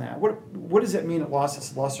expound on that. What does that mean, it lost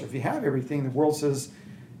its luster? If you have everything, the world says,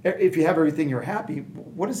 if you have everything, you're happy.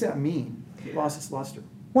 What does that mean, it lost its luster?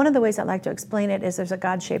 One of the ways I like to explain it is there's a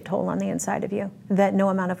God-shaped hole on the inside of you that no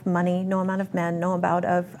amount of money, no amount of men, no amount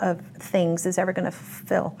of things is ever going to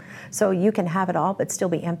fill. So you can have it all, but still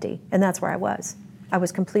be empty. And that's where I was. I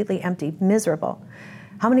was completely empty, miserable.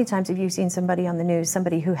 How many times have you seen somebody on the news,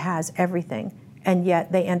 somebody who has everything, and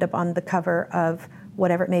yet they end up on the cover of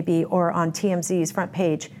whatever it may be, or on TMZ's front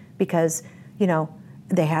page because,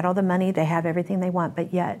 they had all the money, they have everything they want,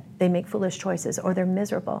 but yet they make foolish choices, or they're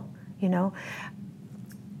miserable,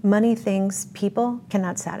 Money, things, people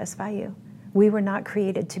cannot satisfy you. We were not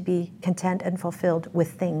created to be content and fulfilled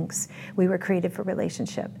with things. We were created for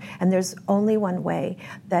relationship. And there's only one way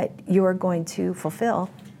that you're going to fulfill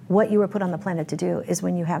what you were put on the planet to do is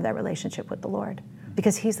when you have that relationship with the Lord.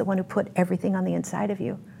 Because He's the one who put everything on the inside of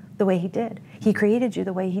you the way He did. He created you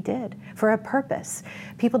the way He did for a purpose.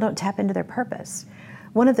 People don't tap into their purpose.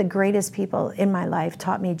 One of the greatest people in my life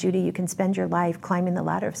taught me, Judy, you can spend your life climbing the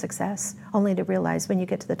ladder of success, only to realize when you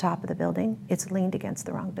get to the top of the building, it's leaned against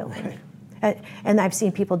the wrong building. Right. And I've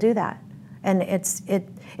seen people do that. And it's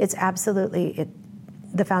absolutely,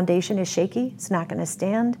 the foundation is shaky, it's not going to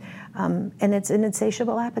stand, and it's an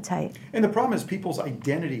insatiable appetite. And the problem is people's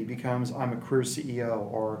identity becomes, I'm a career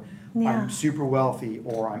CEO, or I'm super wealthy,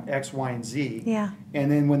 or I'm X, Y, and Z. Yeah. And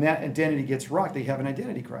then when that identity gets rocked, they have an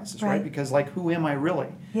identity crisis, right? Because who am I really?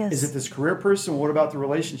 Yes. Is it this career person? What about the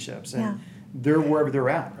relationships? And they're wherever they're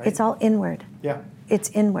at, right? It's all inward. Yeah. It's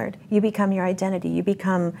inward. You become your identity. You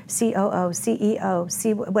become COO,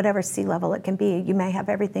 CEO, whatever C level it can be. You may have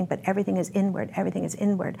everything, but everything is inward. Everything is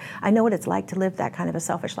inward. I know what it's like to live that kind of a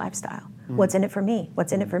selfish lifestyle. What's in it for me?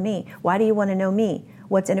 What's in it for me? Why do you want to know me?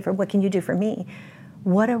 What's in it for? What can you do for me?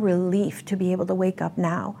 What a relief to be able to wake up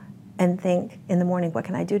now and think in the morning, what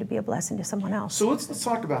can I do to be a blessing to someone else? So let's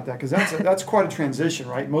talk about that, because that's quite a transition,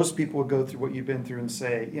 right? Most people would go through what you've been through and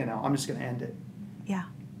say, I'm just going to end it. Yeah.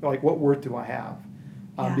 What worth do I have?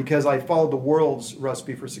 Because I followed the world's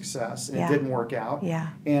recipe for success, and it didn't work out. Yeah.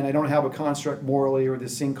 And I don't have a construct morally or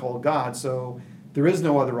this thing called God, so there is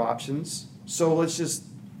no other options. So let's just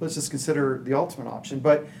consider the ultimate option.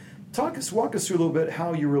 But walk us through a little bit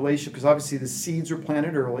how your relationship, because obviously the seeds were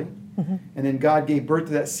planted early, and then God gave birth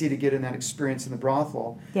to that seed to get in that experience in the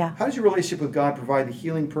brothel. Yeah. How does your relationship with God provide the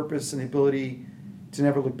healing purpose and the ability to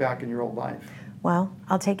never look back in your old life? Well,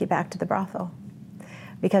 I'll take you back to the brothel,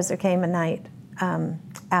 because there came a night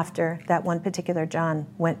after that one particular John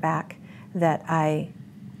went back that I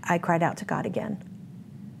cried out to God again.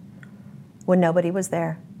 When nobody was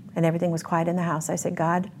there and everything was quiet in the house, I said,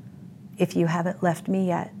 God, if you haven't left me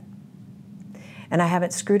yet, and I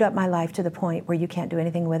haven't screwed up my life to the point where you can't do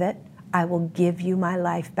anything with it, I will give you my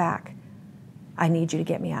life back. I need you to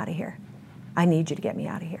get me out of here. I need you to get me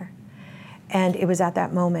out of here. And it was at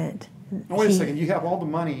that moment. Now, wait a second. You have all the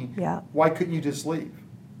money. Yeah. Why couldn't you just leave?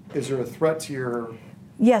 Is there a threat to your...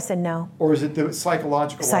 Yes and no. Or is it the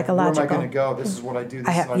psychological? Psychological. Where am I going to go? This is what I do. This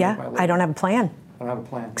is how I make my living. I don't have a plan. I don't have a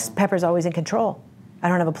plan. No. Pepper's always in control. I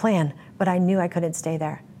don't have a plan, but I knew I couldn't stay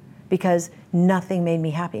there because nothing made me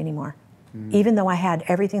happy anymore. Even though I had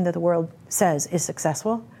everything that the world says is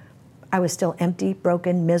successful, I was still empty,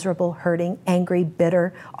 broken, miserable, hurting, angry,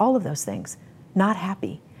 bitter, all of those things, not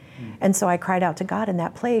happy. And so I cried out to God in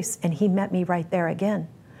that place, and He met me right there again.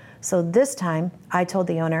 So this time, I told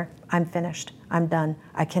the owner, I'm finished. I'm done.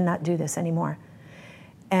 I cannot do this anymore.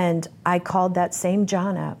 And I called that same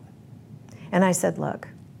John up, and I said, look,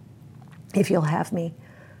 if you'll have me,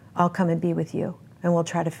 I'll come and be with you, and we'll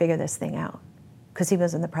try to figure this thing out. Because he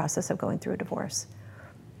was in the process of going through a divorce.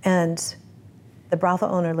 And the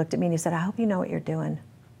brothel owner looked at me and he said, I hope you know what you're doing.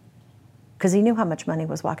 Because he knew how much money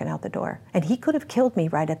was walking out the door. And he could have killed me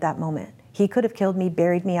right at that moment. He could have killed me,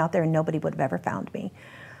 buried me out there, and nobody would have ever found me.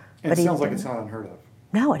 And it sounds like it's not unheard of.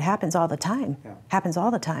 No, it happens all the time. Yeah. Happens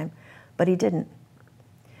all the time. But he didn't.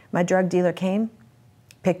 My drug dealer came,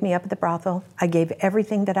 picked me up at the brothel. I gave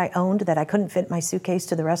everything that I owned that I couldn't fit in my suitcase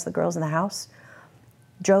to the rest of the girls in the house.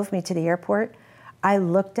 Drove me to the airport. I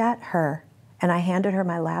looked at her And I handed her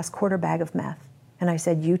my last quarter bag of meth. And I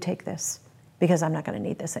said, you take this, because I'm not going to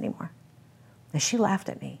need this anymore. And she laughed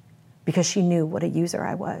at me because she knew what a user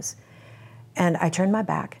I was. And I turned my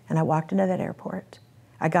back and I walked into that airport.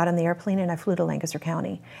 I got on the airplane and I flew to Lancaster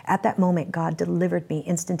County. At that moment, God delivered me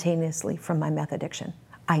instantaneously from my meth addiction.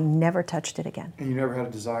 I never touched it again. And you never had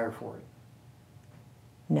a desire for it?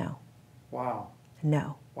 No. Wow.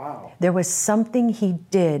 No. Wow. There was something he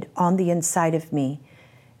did on the inside of me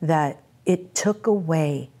that it took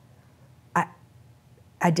away.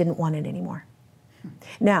 I didn't want it anymore.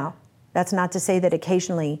 Now, that's not to say that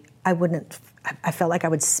occasionally I wouldn't, I felt like I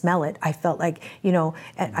would smell it. I felt like,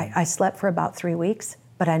 I slept for about 3 weeks,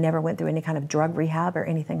 but I never went through any kind of drug rehab or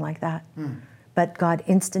anything like that. But God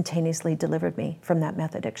instantaneously delivered me from that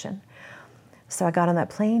meth addiction. So I got on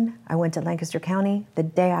that plane, I went to Lancaster County the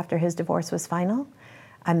day after his divorce was final.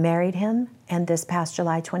 I married him, and this past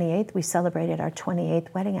July 28th, we celebrated our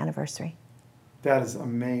 28th wedding anniversary. That is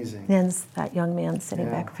amazing. And that young man sitting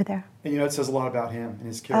back over there. And it says a lot about him and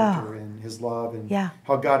his character and his love and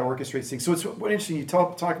how God orchestrates things. So it's interesting, you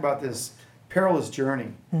talk about this perilous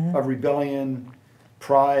journey of rebellion,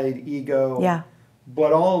 pride, ego. Yeah.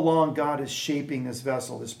 But all along, God is shaping this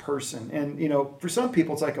vessel, this person. And, for some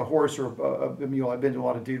people, it's like a horse or a mule. I've been to a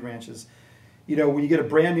lot of dude ranches. When you get a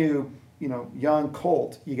brand new, young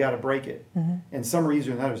colt, you got to break it. And some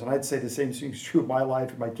reason or others. And I'd say the same thing is true of my life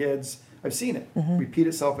and my kids. I've seen it repeat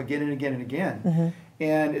itself again and again and again.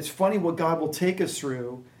 And it's funny what God will take us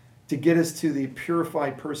through to get us to the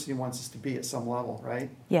purified person He wants us to be at some level,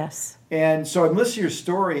 right? Yes. And so I've listened to your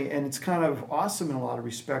story, and it's kind of awesome in a lot of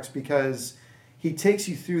respects because He takes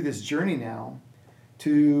you through this journey now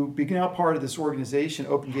to be now part of this organization,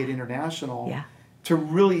 Open Gate International, to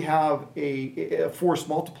really have a force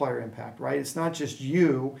multiplier impact, right? It's not just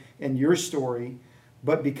you and your story,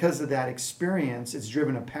 but because of that experience, it's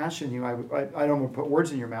driven a passion in you. I don't want to put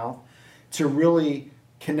words in your mouth, to really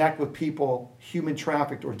connect with people, human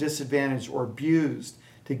trafficked or disadvantaged or abused,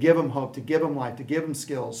 to give them hope, to give them life, to give them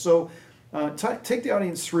skills. So take the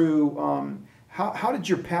audience through how did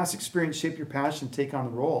your past experience shape your passion to take on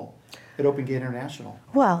the role at Open Gate International?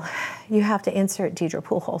 Well, you have to insert Deidre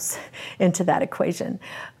Pujols into that equation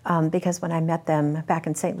because when I met them back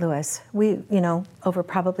in St. Louis, we, over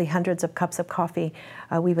probably hundreds of cups of coffee,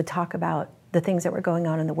 we would talk about the things that were going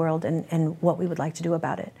on in the world and what we would like to do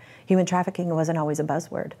about it. Human trafficking wasn't always a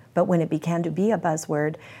buzzword, but when it began to be a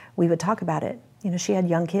buzzword, we would talk about it. She had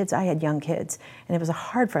young kids, I had young kids, and it was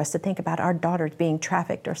hard for us to think about our daughters being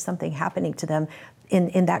trafficked or something happening to them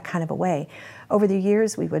in that kind of a way. Over the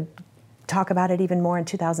years, we would talk about it even more. In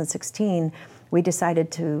 2016, we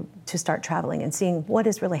decided to start traveling and seeing what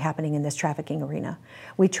is really happening in this trafficking arena.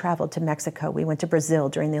 We traveled to Mexico, we went to Brazil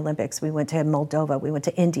during the Olympics, we went to Moldova, we went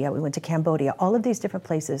to India, we went to Cambodia, all of these different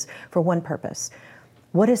places for one purpose.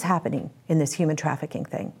 What is happening in this human trafficking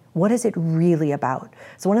thing? What is it really about?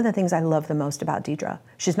 So one of the things I love the most about Deidre,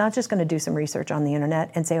 she's not just going to do some research on the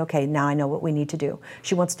internet and say, okay, now I know what we need to do.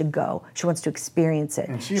 She wants to go. She wants to experience it.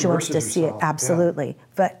 And she wants to see it. Absolutely.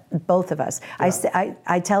 But both of us. Yeah.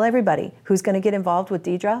 I tell everybody who's going to get involved with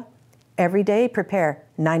Deidre, every day prepare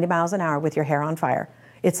 90 miles an hour with your hair on fire.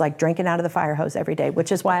 It's like drinking out of the fire hose every day,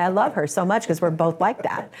 which is why I love her so much, because we're both like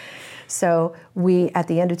that. So at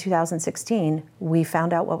the end of 2016, we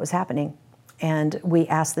found out what was happening. And we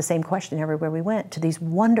asked the same question everywhere we went to these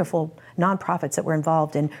wonderful nonprofits that were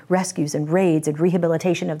involved in rescues and raids and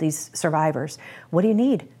rehabilitation of these survivors. What do you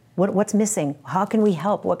need? What's missing? How can we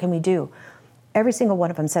help? What can we do? Every single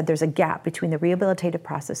one of them said there's a gap between the rehabilitative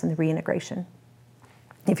process and the reintegration.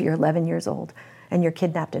 If you're 11 years old and you're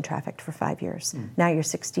kidnapped and trafficked for 5 years, now you're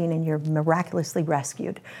 16 and you're miraculously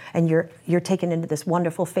rescued, and you're taken into this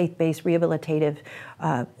wonderful faith-based rehabilitative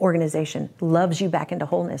organization, loves you back into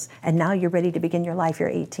wholeness, and now you're ready to begin your life. You're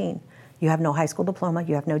 18. You have no high school diploma,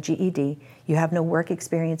 you have no GED, you have no work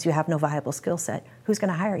experience, you have no viable skill set. Who's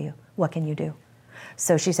going to hire you? What can you do?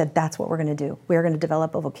 So she said, that's what we're going to do. We're going to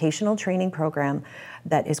develop a vocational training program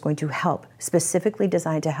that is going to help, specifically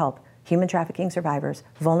designed to help human trafficking survivors,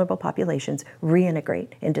 vulnerable populations,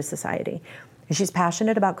 reintegrate into society. And she's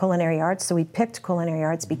passionate about culinary arts, so we picked culinary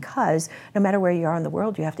arts because no matter where you are in the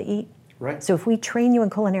world, you have to eat. Right. So if we train you in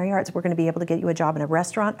culinary arts, we're going to be able to get you a job in a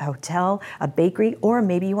restaurant, a hotel, a bakery, or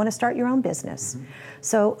maybe you want to start your own business.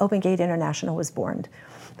 So Open Gate International was born.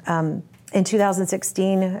 In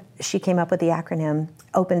 2016, she came up with the acronym.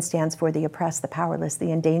 OPEN stands for the oppressed, the powerless, the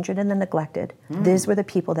endangered, and the neglected. These were the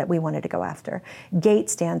people that we wanted to go after. GATE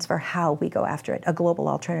stands for how we go after it, a global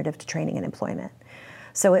alternative to training and employment.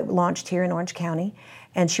 So it launched here in Orange County,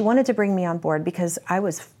 and she wanted to bring me on board because I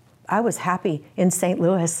was was happy in St.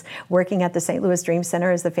 Louis, working at the St. Louis Dream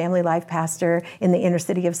Center as the family life pastor in the inner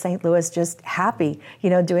city of St. Louis, just happy,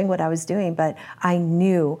 doing what I was doing. But I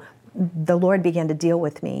knew the Lord began to deal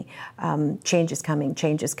with me. Change is coming,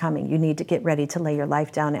 change is coming. You need to get ready to lay your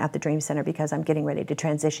life down at the Dream Center because I'm getting ready to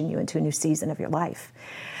transition you into a new season of your life.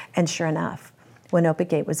 And sure enough, when Open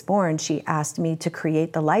Gate was born, she asked me to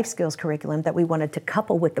create the life skills curriculum that we wanted to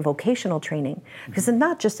couple with the vocational training. Because it's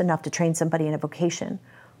not just enough to train somebody in a vocation.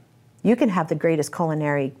 You can have the greatest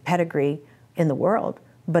culinary pedigree in the world,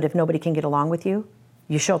 but if nobody can get along with you,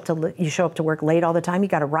 you show up to work late all the time. You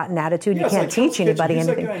got a rotten attitude. Yeah, you can't teach anybody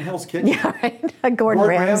anything. That guy in Hell's Kitchen. Yeah, right. Gordon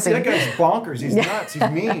Ramsay. That guy's bonkers. He's nuts. He's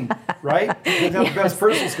mean, right? He doesn't have the best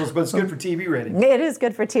personal skills, but it's good for TV ratings. It is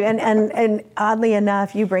good for TV. And oddly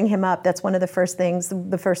enough, you bring him up. That's one of the first things,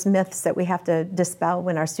 the first myths that we have to dispel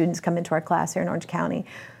when our students come into our class here in Orange County.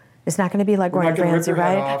 It's not going to be like Gordon Ramsay,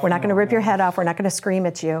 right? We're not going to rip your head off. We're not going to scream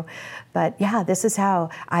at you. But yeah, this is how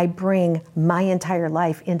I bring my entire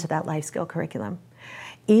life into that life skill curriculum.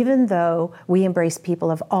 Even though we embrace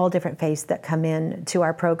people of all different faiths that come in to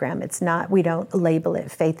our program, we don't label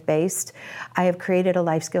it faith-based. I have created a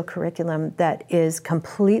life skill curriculum that is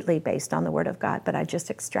completely based on the Word of God, but I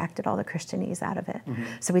just extracted all the Christianese out of it. Mm-hmm.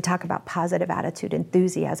 So we talk about positive attitude,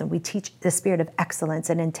 enthusiasm. We teach the spirit of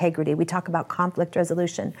excellence and integrity. We talk about conflict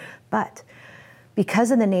resolution. But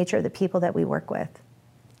because of the nature of the people that we work with,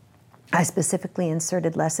 I specifically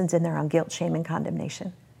inserted lessons in there on guilt, shame, and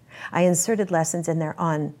condemnation. I inserted lessons in there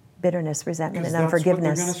on bitterness, resentment, and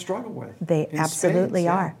unforgiveness. That's what they're going to struggle with. They absolutely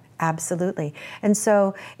are. Absolutely. And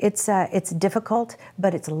so it's difficult,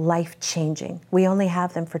 but it's life-changing. We only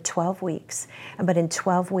have them for 12 weeks. But in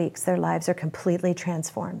 12 weeks, their lives are completely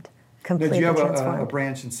transformed. Now, do you have a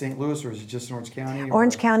branch in St. Louis, or is it just in Orange County?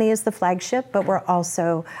 Orange County is the flagship, but we're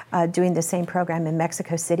also doing the same program in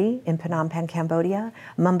Mexico City, in Phnom Penh, Cambodia,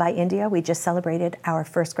 Mumbai, India. We just celebrated our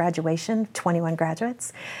first graduation, 21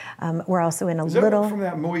 graduates. We're also in Is that from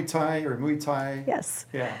that Muay Thai? Yes.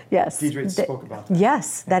 Yeah. Yes. Deidre spoke about that.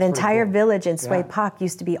 Yes. That entire cool. village in Sway Pak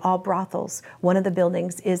used to be all brothels. One of the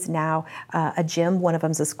buildings is now a gym. One of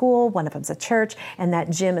them's a school. One of them's a church. And that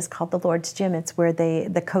gym is called the Lord's Gym. It's where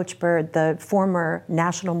the Coach Bird, the former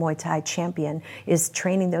national Muay Thai champion, is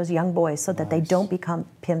training those young boys so that they don't become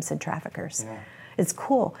pimps and traffickers. Yeah. It's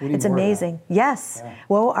cool. It's amazing. Yes. Yeah.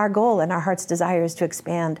 Well, our goal and our heart's desire is to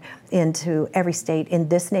expand into every state in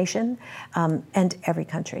this nation and every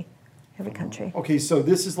country. Every country. Okay, so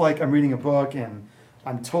this is like I'm reading a book and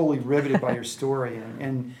I'm totally riveted by your story.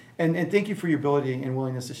 And thank you for your ability and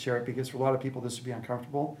willingness to share it, because for a lot of people this would be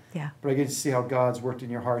uncomfortable. Yeah. But I get to see how God's worked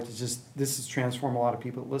in your heart. This has transformed a lot of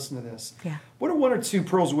people that listen to this. Yeah. What are one or two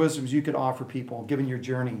pearls of wisdom you could offer people, given your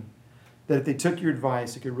journey, that if they took your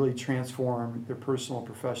advice, it could really transform their personal and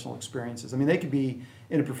professional experiences? I mean, they could be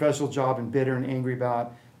in a professional job and bitter and angry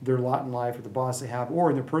about their lot in life or the boss they have, or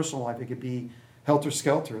in their personal life, it could be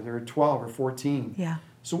helter-skelter. They're 12 or 14. Yeah.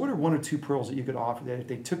 So what are one or two pearls that you could offer that if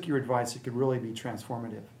they took your advice, it could really be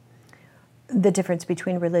transformative? The difference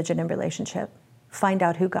between religion and relationship. Find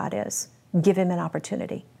out who God is. Give him an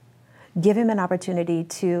opportunity. Give him an opportunity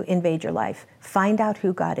to invade your life. Find out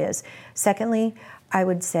who God is. Secondly, I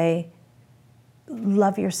would say,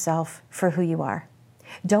 love yourself for who you are.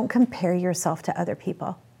 Don't compare yourself to other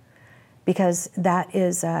people, because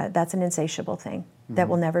that's an insatiable thing that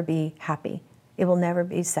will never be happy. It will never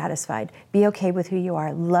be satisfied. Be okay with who you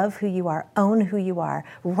are. Love who you are. Own who you are.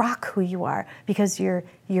 Rock who you are, because you're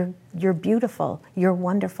beautiful. You're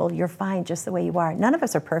wonderful. You're fine just the way you are. None of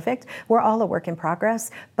us are perfect. We're all a work in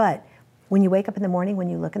progress. But when you wake up in the morning, when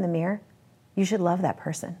you look in the mirror, you should love that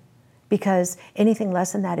person, because anything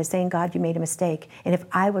less than that is saying, God, you made a mistake. And if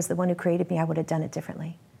I was the one who created me, I would have done it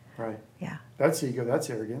differently. Right. Yeah. That's ego. That's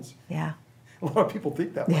arrogance. Yeah. A lot of people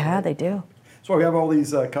think that way. Yeah, they do. That's why we have all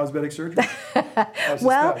these cosmetic surgeries.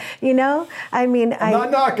 Well, I'm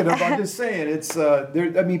not knocking them. I'm just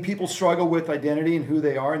saying people struggle with identity and who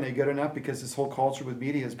they are, and they good enough because this whole culture with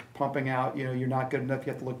media is pumping out. You're not good enough.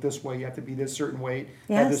 You have to look this way. You have to be this certain weight.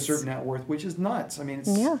 Yes. Have this certain net worth, which is nuts. I mean, it's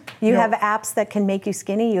You have apps that can make you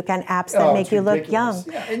skinny. You can apps that make you look young.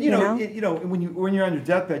 Yeah, and when you're on your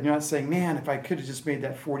deathbed, you're not saying, "Man, if I could have just made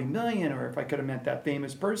that 40 million, or if I could have met that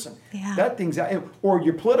famous person." Yeah. That thing's out. Or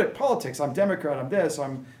your politics. I'm Democrat. I'm this.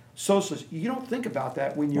 I'm socialist. You don't think about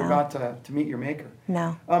that when you're about to meet your maker.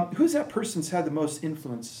 No. Who's that person's had the most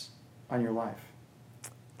influence on your life?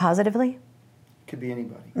 Positively? Could be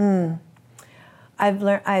anybody.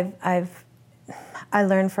 I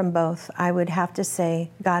learned from both. I would have to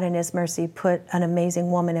say God in his mercy put an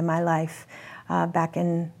amazing woman in my life back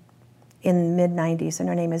in the mid-90s, and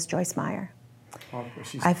her name is Joyce Meyer.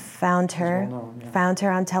 I found her, found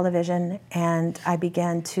her on television, and I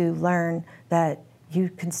began to learn that you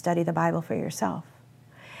can study the Bible for yourself,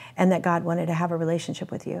 and that God wanted to have a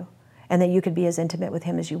relationship with you, and that you could be as intimate with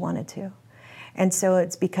him as you wanted to. And so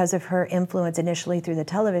it's because of her influence initially through the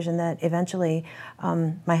television that eventually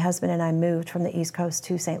my husband and I moved from the East Coast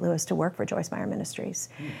to St. Louis to work for Joyce Meyer Ministries.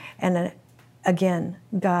 And again,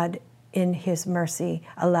 God, in his mercy,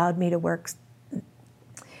 allowed me to work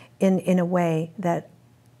in a way that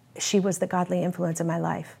she was the godly influence in my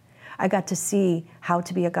life. I got to see how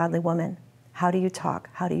to be a godly woman. How do you talk?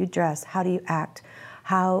 How do you dress? How do you act?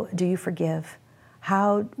 How do you forgive?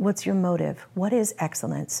 What's your motive? What is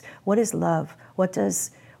excellence? What is love? What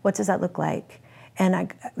does that look like?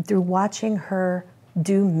 And through watching her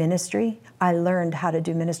do ministry, I learned how to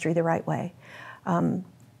do ministry the right way.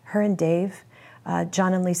 Her and Dave,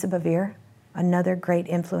 John and Lisa Bevere, another great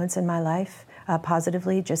influence in my life,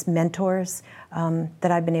 positively, just mentors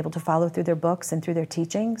that I've been able to follow through their books and through their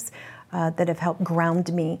teachings that have helped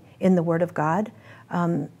ground me in the Word of God.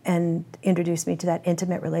 And introduced me to that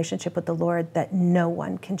intimate relationship with the Lord that no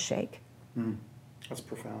one can shake. That's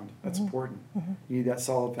profound. That's important. You need that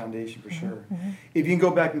solid foundation for sure. If you can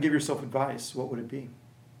go back and give yourself advice, what would it be?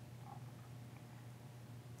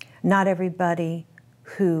 Not everybody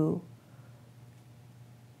who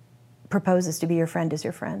proposes to be your friend is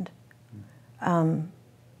your friend. And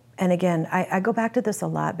again, I go back to this a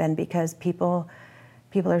lot, Ben, because people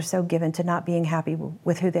are so given to not being happy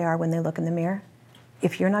with who they are when they look in the mirror.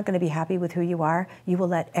 If you're not going to be happy with who you are, you will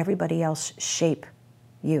let everybody else shape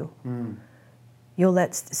you.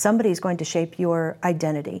 Somebody's going to shape your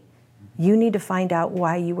identity. You need to find out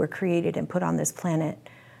why you were created and put on this planet,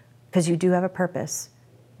 because you do have a purpose.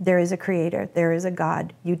 There is a creator. There is a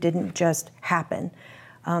God. You didn't just happen.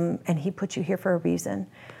 And he put you here for a reason.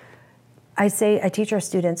 I teach our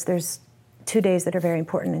students, there's 2 days that are very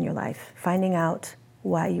important in your life. Finding out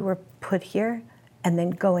why you were put here, and then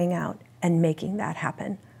going out and making that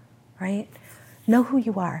happen, right? Know who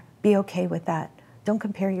you are. Be okay with that. Don't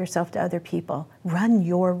compare yourself to other people. Run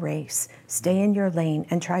your race. Stay in your lane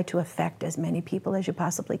and try to affect as many people as you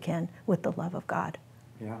possibly can with the love of God.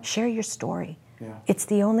 Share your story. It's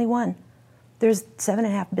the only one. There's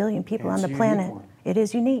 7.5 billion people on the planet. It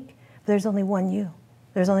is unique. There's only one you.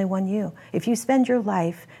 There's only one you. If you spend your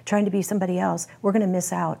life trying to be somebody else, we're going to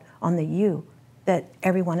miss out on the you that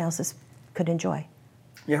everyone else could enjoy.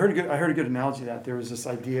 Yeah, I heard a good analogy to that. There was this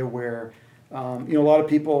idea where, a lot of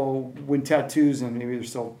people, when tattoos, and maybe they're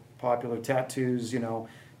still popular, tattoos,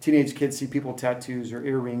 teenage kids see people with tattoos or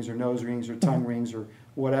earrings or nose rings or tongue rings or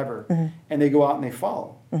whatever, and they go out and they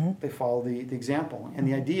follow. They follow the example. And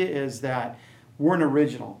the idea is that we're an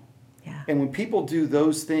original. And when people do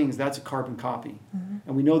those things, that's a carbon copy.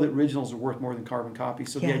 And we know that originals are worth more than carbon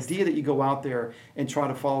copies. So the idea that you go out there and try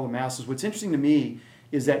to follow the masses, what's interesting to me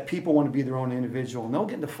is that people want to be their own individual, and they'll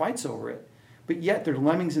get into fights over it. But yet they're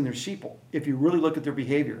lemmings and they're sheeple. If you really look at their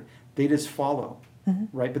behavior, they just follow,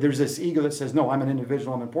 right? But there's this ego that says, no, I'm an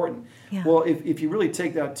individual, I'm important. Well, if you really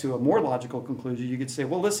take that to a more logical conclusion, you could say,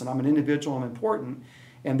 well, listen, I'm an individual, I'm important,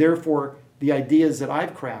 and therefore the ideas that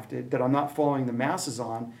I've crafted that I'm not following the masses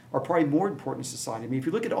on are probably more important in society. I mean, if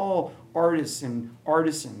you look at all artists and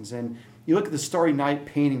artisans, and you look at the Starry Night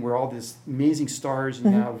painting where all these amazing stars,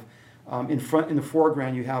 and you have in the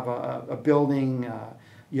foreground you have a building,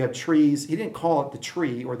 you have trees. He didn't call it the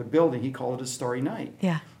tree or the building, he called it a starry night.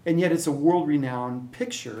 And yet it's a world-renowned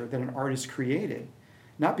picture that an artist created.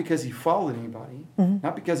 Not because he followed anybody,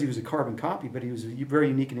 not because he was a carbon copy, but he was a very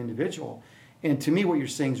unique and individual. And to me, what you're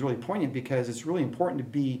saying is really poignant, because it's really important to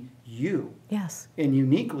be you. And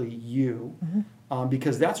uniquely you,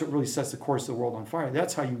 because that's what really sets the course of the world on fire.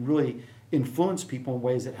 That's how you really influence people in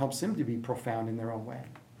ways that helps them to be profound in their own way.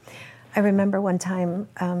 I remember one time,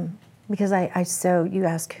 because you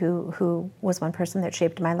asked who was one person that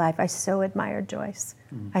shaped my life. I so admired Joyce.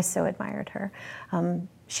 I so admired her.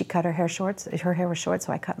 She cut her hair short. Her hair was short,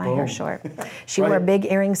 so I cut my hair short. She wore big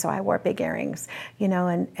earrings, so I wore big earrings.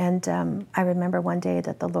 And I remember one day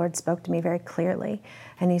that the Lord spoke to me very clearly,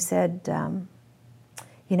 and he said, I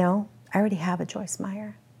already have a Joyce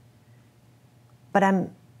Meyer, but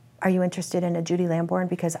are you interested in a Judy Lamborn?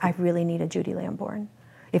 Because I really need a Judy Lamborn.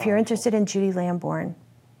 If you're interested in Judy Lamborn.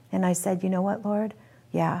 And I said, you know what, Lord?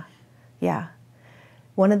 Yeah.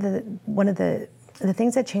 One of the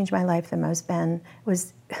things that changed my life the most, Ben,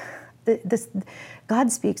 was this.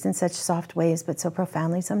 God speaks in such soft ways, but so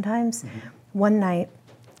profoundly sometimes. One night,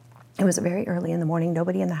 it was very early in the morning.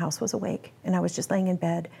 Nobody in the house was awake, and I was just laying in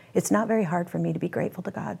bed. It's not very hard for me to be grateful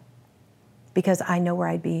to God, because I know where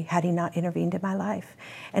I'd be had he not intervened in my life.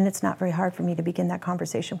 And it's not very hard for me to begin that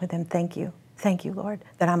conversation with him. Thank you. Thank you, Lord,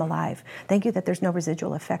 that I'm alive. Thank you that there's no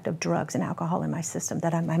residual effect of drugs and alcohol in my system,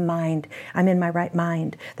 that I'm in my right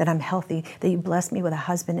mind, that I'm healthy, that you blessed me with a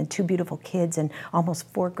husband and 2 beautiful kids and almost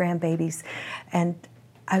 4 grandbabies. And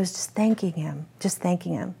I was just thanking him.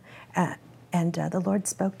 And the Lord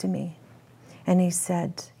spoke to me, and he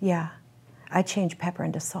said, yeah, I changed pepper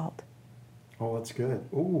into salt. Oh, that's good.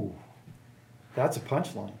 Ooh, that's a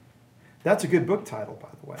punchline. That's a good book title, by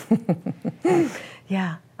the way.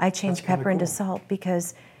 Yeah, I changed pepper into salt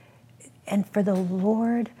because, and for the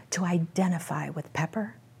Lord to identify with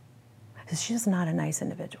Pepper, because she's not a nice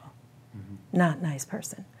individual, not a nice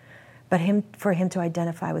person, but for him to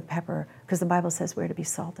identify with Pepper, because the Bible says we're to be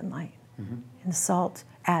salt and light. And salt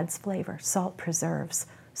adds flavor. Salt preserves.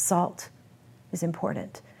 Salt is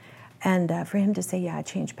important. And for him to say, yeah, I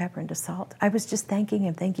changed pepper into salt, I was just thanking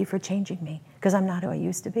him. Thank you for changing me, because I'm not who I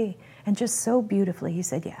used to be. And just so beautifully, he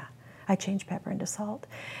said, yeah, I changed pepper into salt.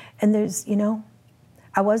 And there's,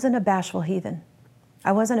 I wasn't a bashful heathen.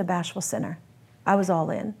 I wasn't a bashful sinner. I was all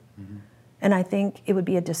in. And I think it would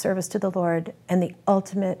be a disservice to the Lord and the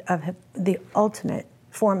ultimate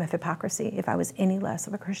form of hypocrisy if I was any less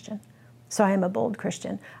of a Christian. So I am a bold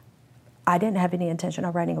Christian. I didn't have any intention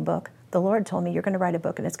of writing a book. The Lord told me, you're going to write a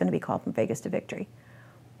book and it's going to be called From Vegas to Victory.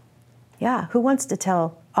 Yeah, who wants to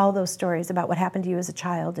tell all those stories about what happened to you as a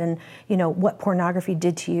child and, what pornography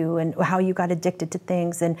did to you and how you got addicted to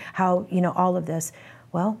things and how, all of this?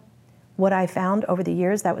 Well, what I found over the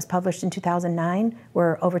years, that was published in 2009,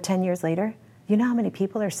 where over 10 years later, you know how many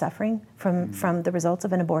people are suffering from the results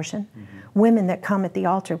of an abortion? Women that come at the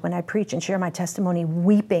altar when I preach and share my testimony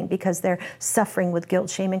weeping because they're suffering with guilt,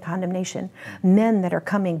 shame, and condemnation. Men that are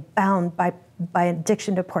coming bound by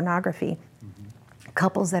addiction to pornography.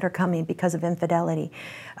 Couples that are coming because of infidelity.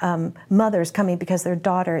 Mothers coming because their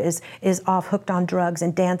daughter is off hooked on drugs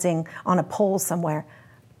and dancing on a pole somewhere.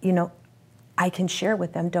 I can share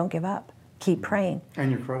with them, don't give up. Keep praying. And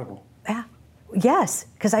you're credible. Yeah. Yes,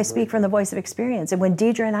 because I speak from the voice of experience. And when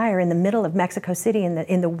Deidre and I are in the middle of Mexico City,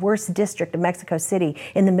 in the worst district of Mexico City,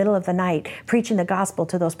 in the middle of the night, preaching the gospel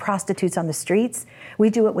to those prostitutes on the streets, we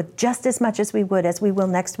do it with just as much as we will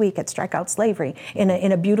next week at Strike Out Slavery in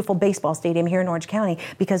a beautiful baseball stadium here in Orange County,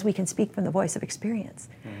 because we can speak from the voice of experience.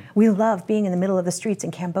 We love being in the middle of the streets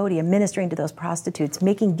in Cambodia, ministering to those prostitutes,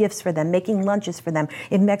 making gifts for them, making lunches for them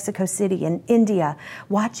in Mexico City, in India,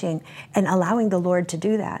 watching and allowing the Lord to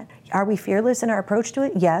do that. Are we fearless in our approach to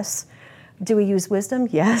it? Yes. Do we use wisdom?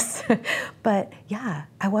 Yes. But yeah,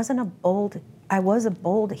 I was a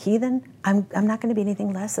bold heathen. I'm not going to be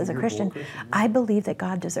anything less as a Christian. I believe that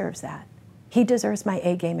God deserves that. He deserves my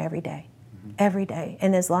A game every day. Every day.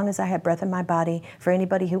 And as long as I have breath in my body, for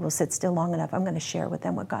anybody who will sit still long enough, I'm going to share with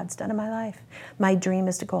them what God's done in my life. My dream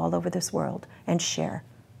is to go all over this world and share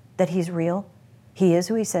that He's real. He is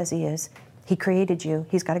who He says He is. He created you.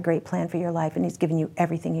 He's got a great plan for your life, and He's given you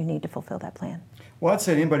everything you need to fulfill that plan. Well, I'd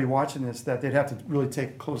say to anybody watching this that they'd have to really take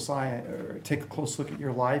a close look at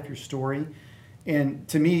your life, your story. And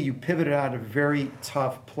to me, you pivoted out of a very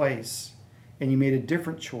tough place, and you made a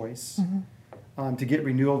different choice to get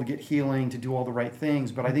renewal, to get healing, to do all the right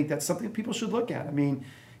things. But I think that's something people should look at. I mean,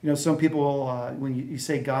 some people, when you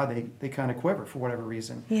say God, they kind of quiver for whatever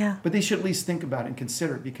reason. Yeah. But they should at least think about it and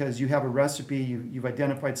consider it, because you have a recipe, you've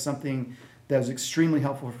identified something that is extremely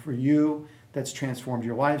helpful for you, that's transformed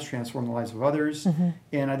your lives, transformed the lives of others.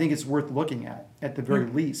 And I think it's worth looking at the very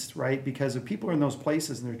least, right? Because if people are in those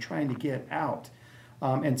places and they're trying to get out,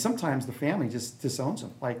 and sometimes the family just disowns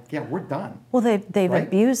them. Like, yeah, we're done. Well, they've right?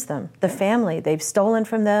 abused them, the family. They've stolen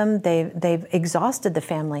from them. They've exhausted the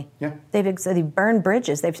family. Yeah. They've burned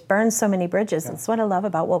bridges. They've burned so many bridges. Yeah. That's what I love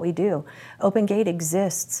about what we do. Open Gate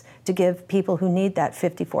exists to give people who need that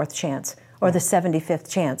 54th chance, or the 75th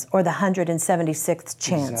chance, or the 176th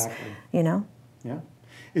chance. Exactly. Yeah.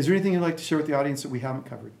 Is there anything you'd like to share with the audience that we haven't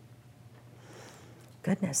covered?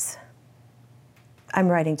 Goodness. I'm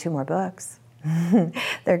writing 2 more books.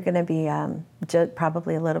 They're going to be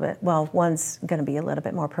probably a little bit, one's going to be a little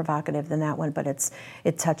bit more provocative than that one, but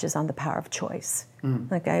it touches on the power of choice.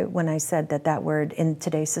 Like when I said that word in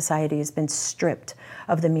today's society has been stripped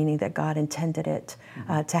of the meaning that God intended it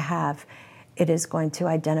to have, it is going to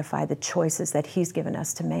identify the choices that He's given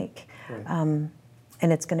us to make. Right.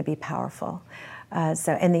 And it's going to be powerful.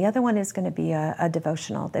 And the other one is going to be a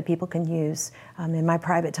devotional that people can use in my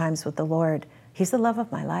private times with the Lord. He's the love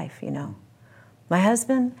of my life, My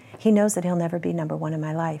husband, he knows that he'll never be number one in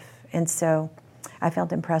my life. And so I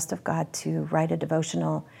felt impressed of God to write a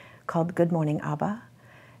devotional called Good Morning, Abba.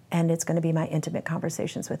 And it's going to be my intimate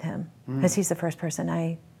conversations with him. Because he's the first person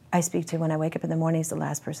I speak to when I wake up in the morning. He's the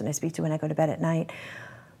last person I speak to when I go to bed at night.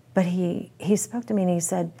 But he spoke to me and he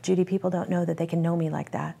said, Judy, people don't know that they can know me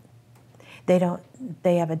like that. They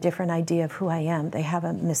have a different idea of who I am. They have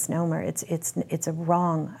a misnomer. It's a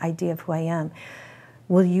wrong idea of who I am.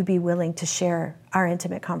 Will you be willing to share our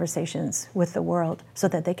intimate conversations with the world so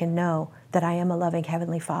that they can know that I am a loving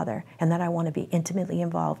Heavenly Father and that I want to be intimately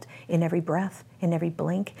involved in every breath, in every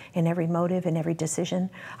blink, in every motive, in every decision?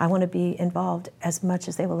 I want to be involved as much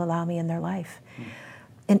as they will allow me in their life.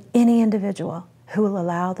 And any individual who will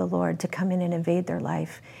allow the Lord to come in and invade their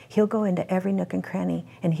life, He'll go into every nook and cranny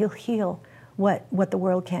and He'll heal what the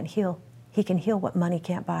world can't heal. He can heal what money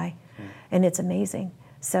can't buy. And it's amazing.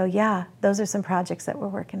 So yeah, those are some projects that we're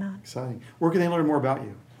working on. Exciting. Where can they learn more about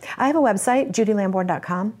you? I have a website,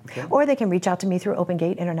 judylamborn.com, Okay. or they can reach out to me through Open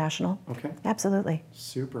Gate International. Okay. Absolutely.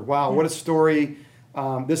 Super. Wow, what a story.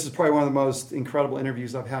 This is probably one of the most incredible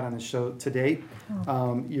interviews I've had on the show to date.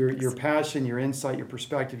 Your passion, your insight, your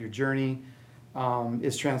perspective, your journey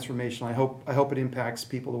is transformational. I hope it impacts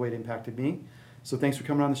people the way it impacted me. So thanks for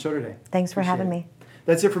coming on the show today. Thanks for having me.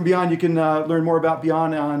 That's it from Beyond. You can learn more about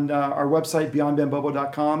Beyond on our website,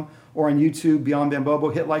 beyondbenbobo.com, or on YouTube, Beyond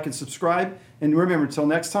Benbobo. Hit like and subscribe. And remember, until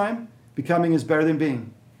next time, becoming is better than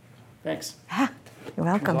being. Thanks. You're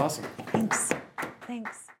welcome. That was awesome. Thanks.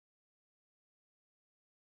 Thanks.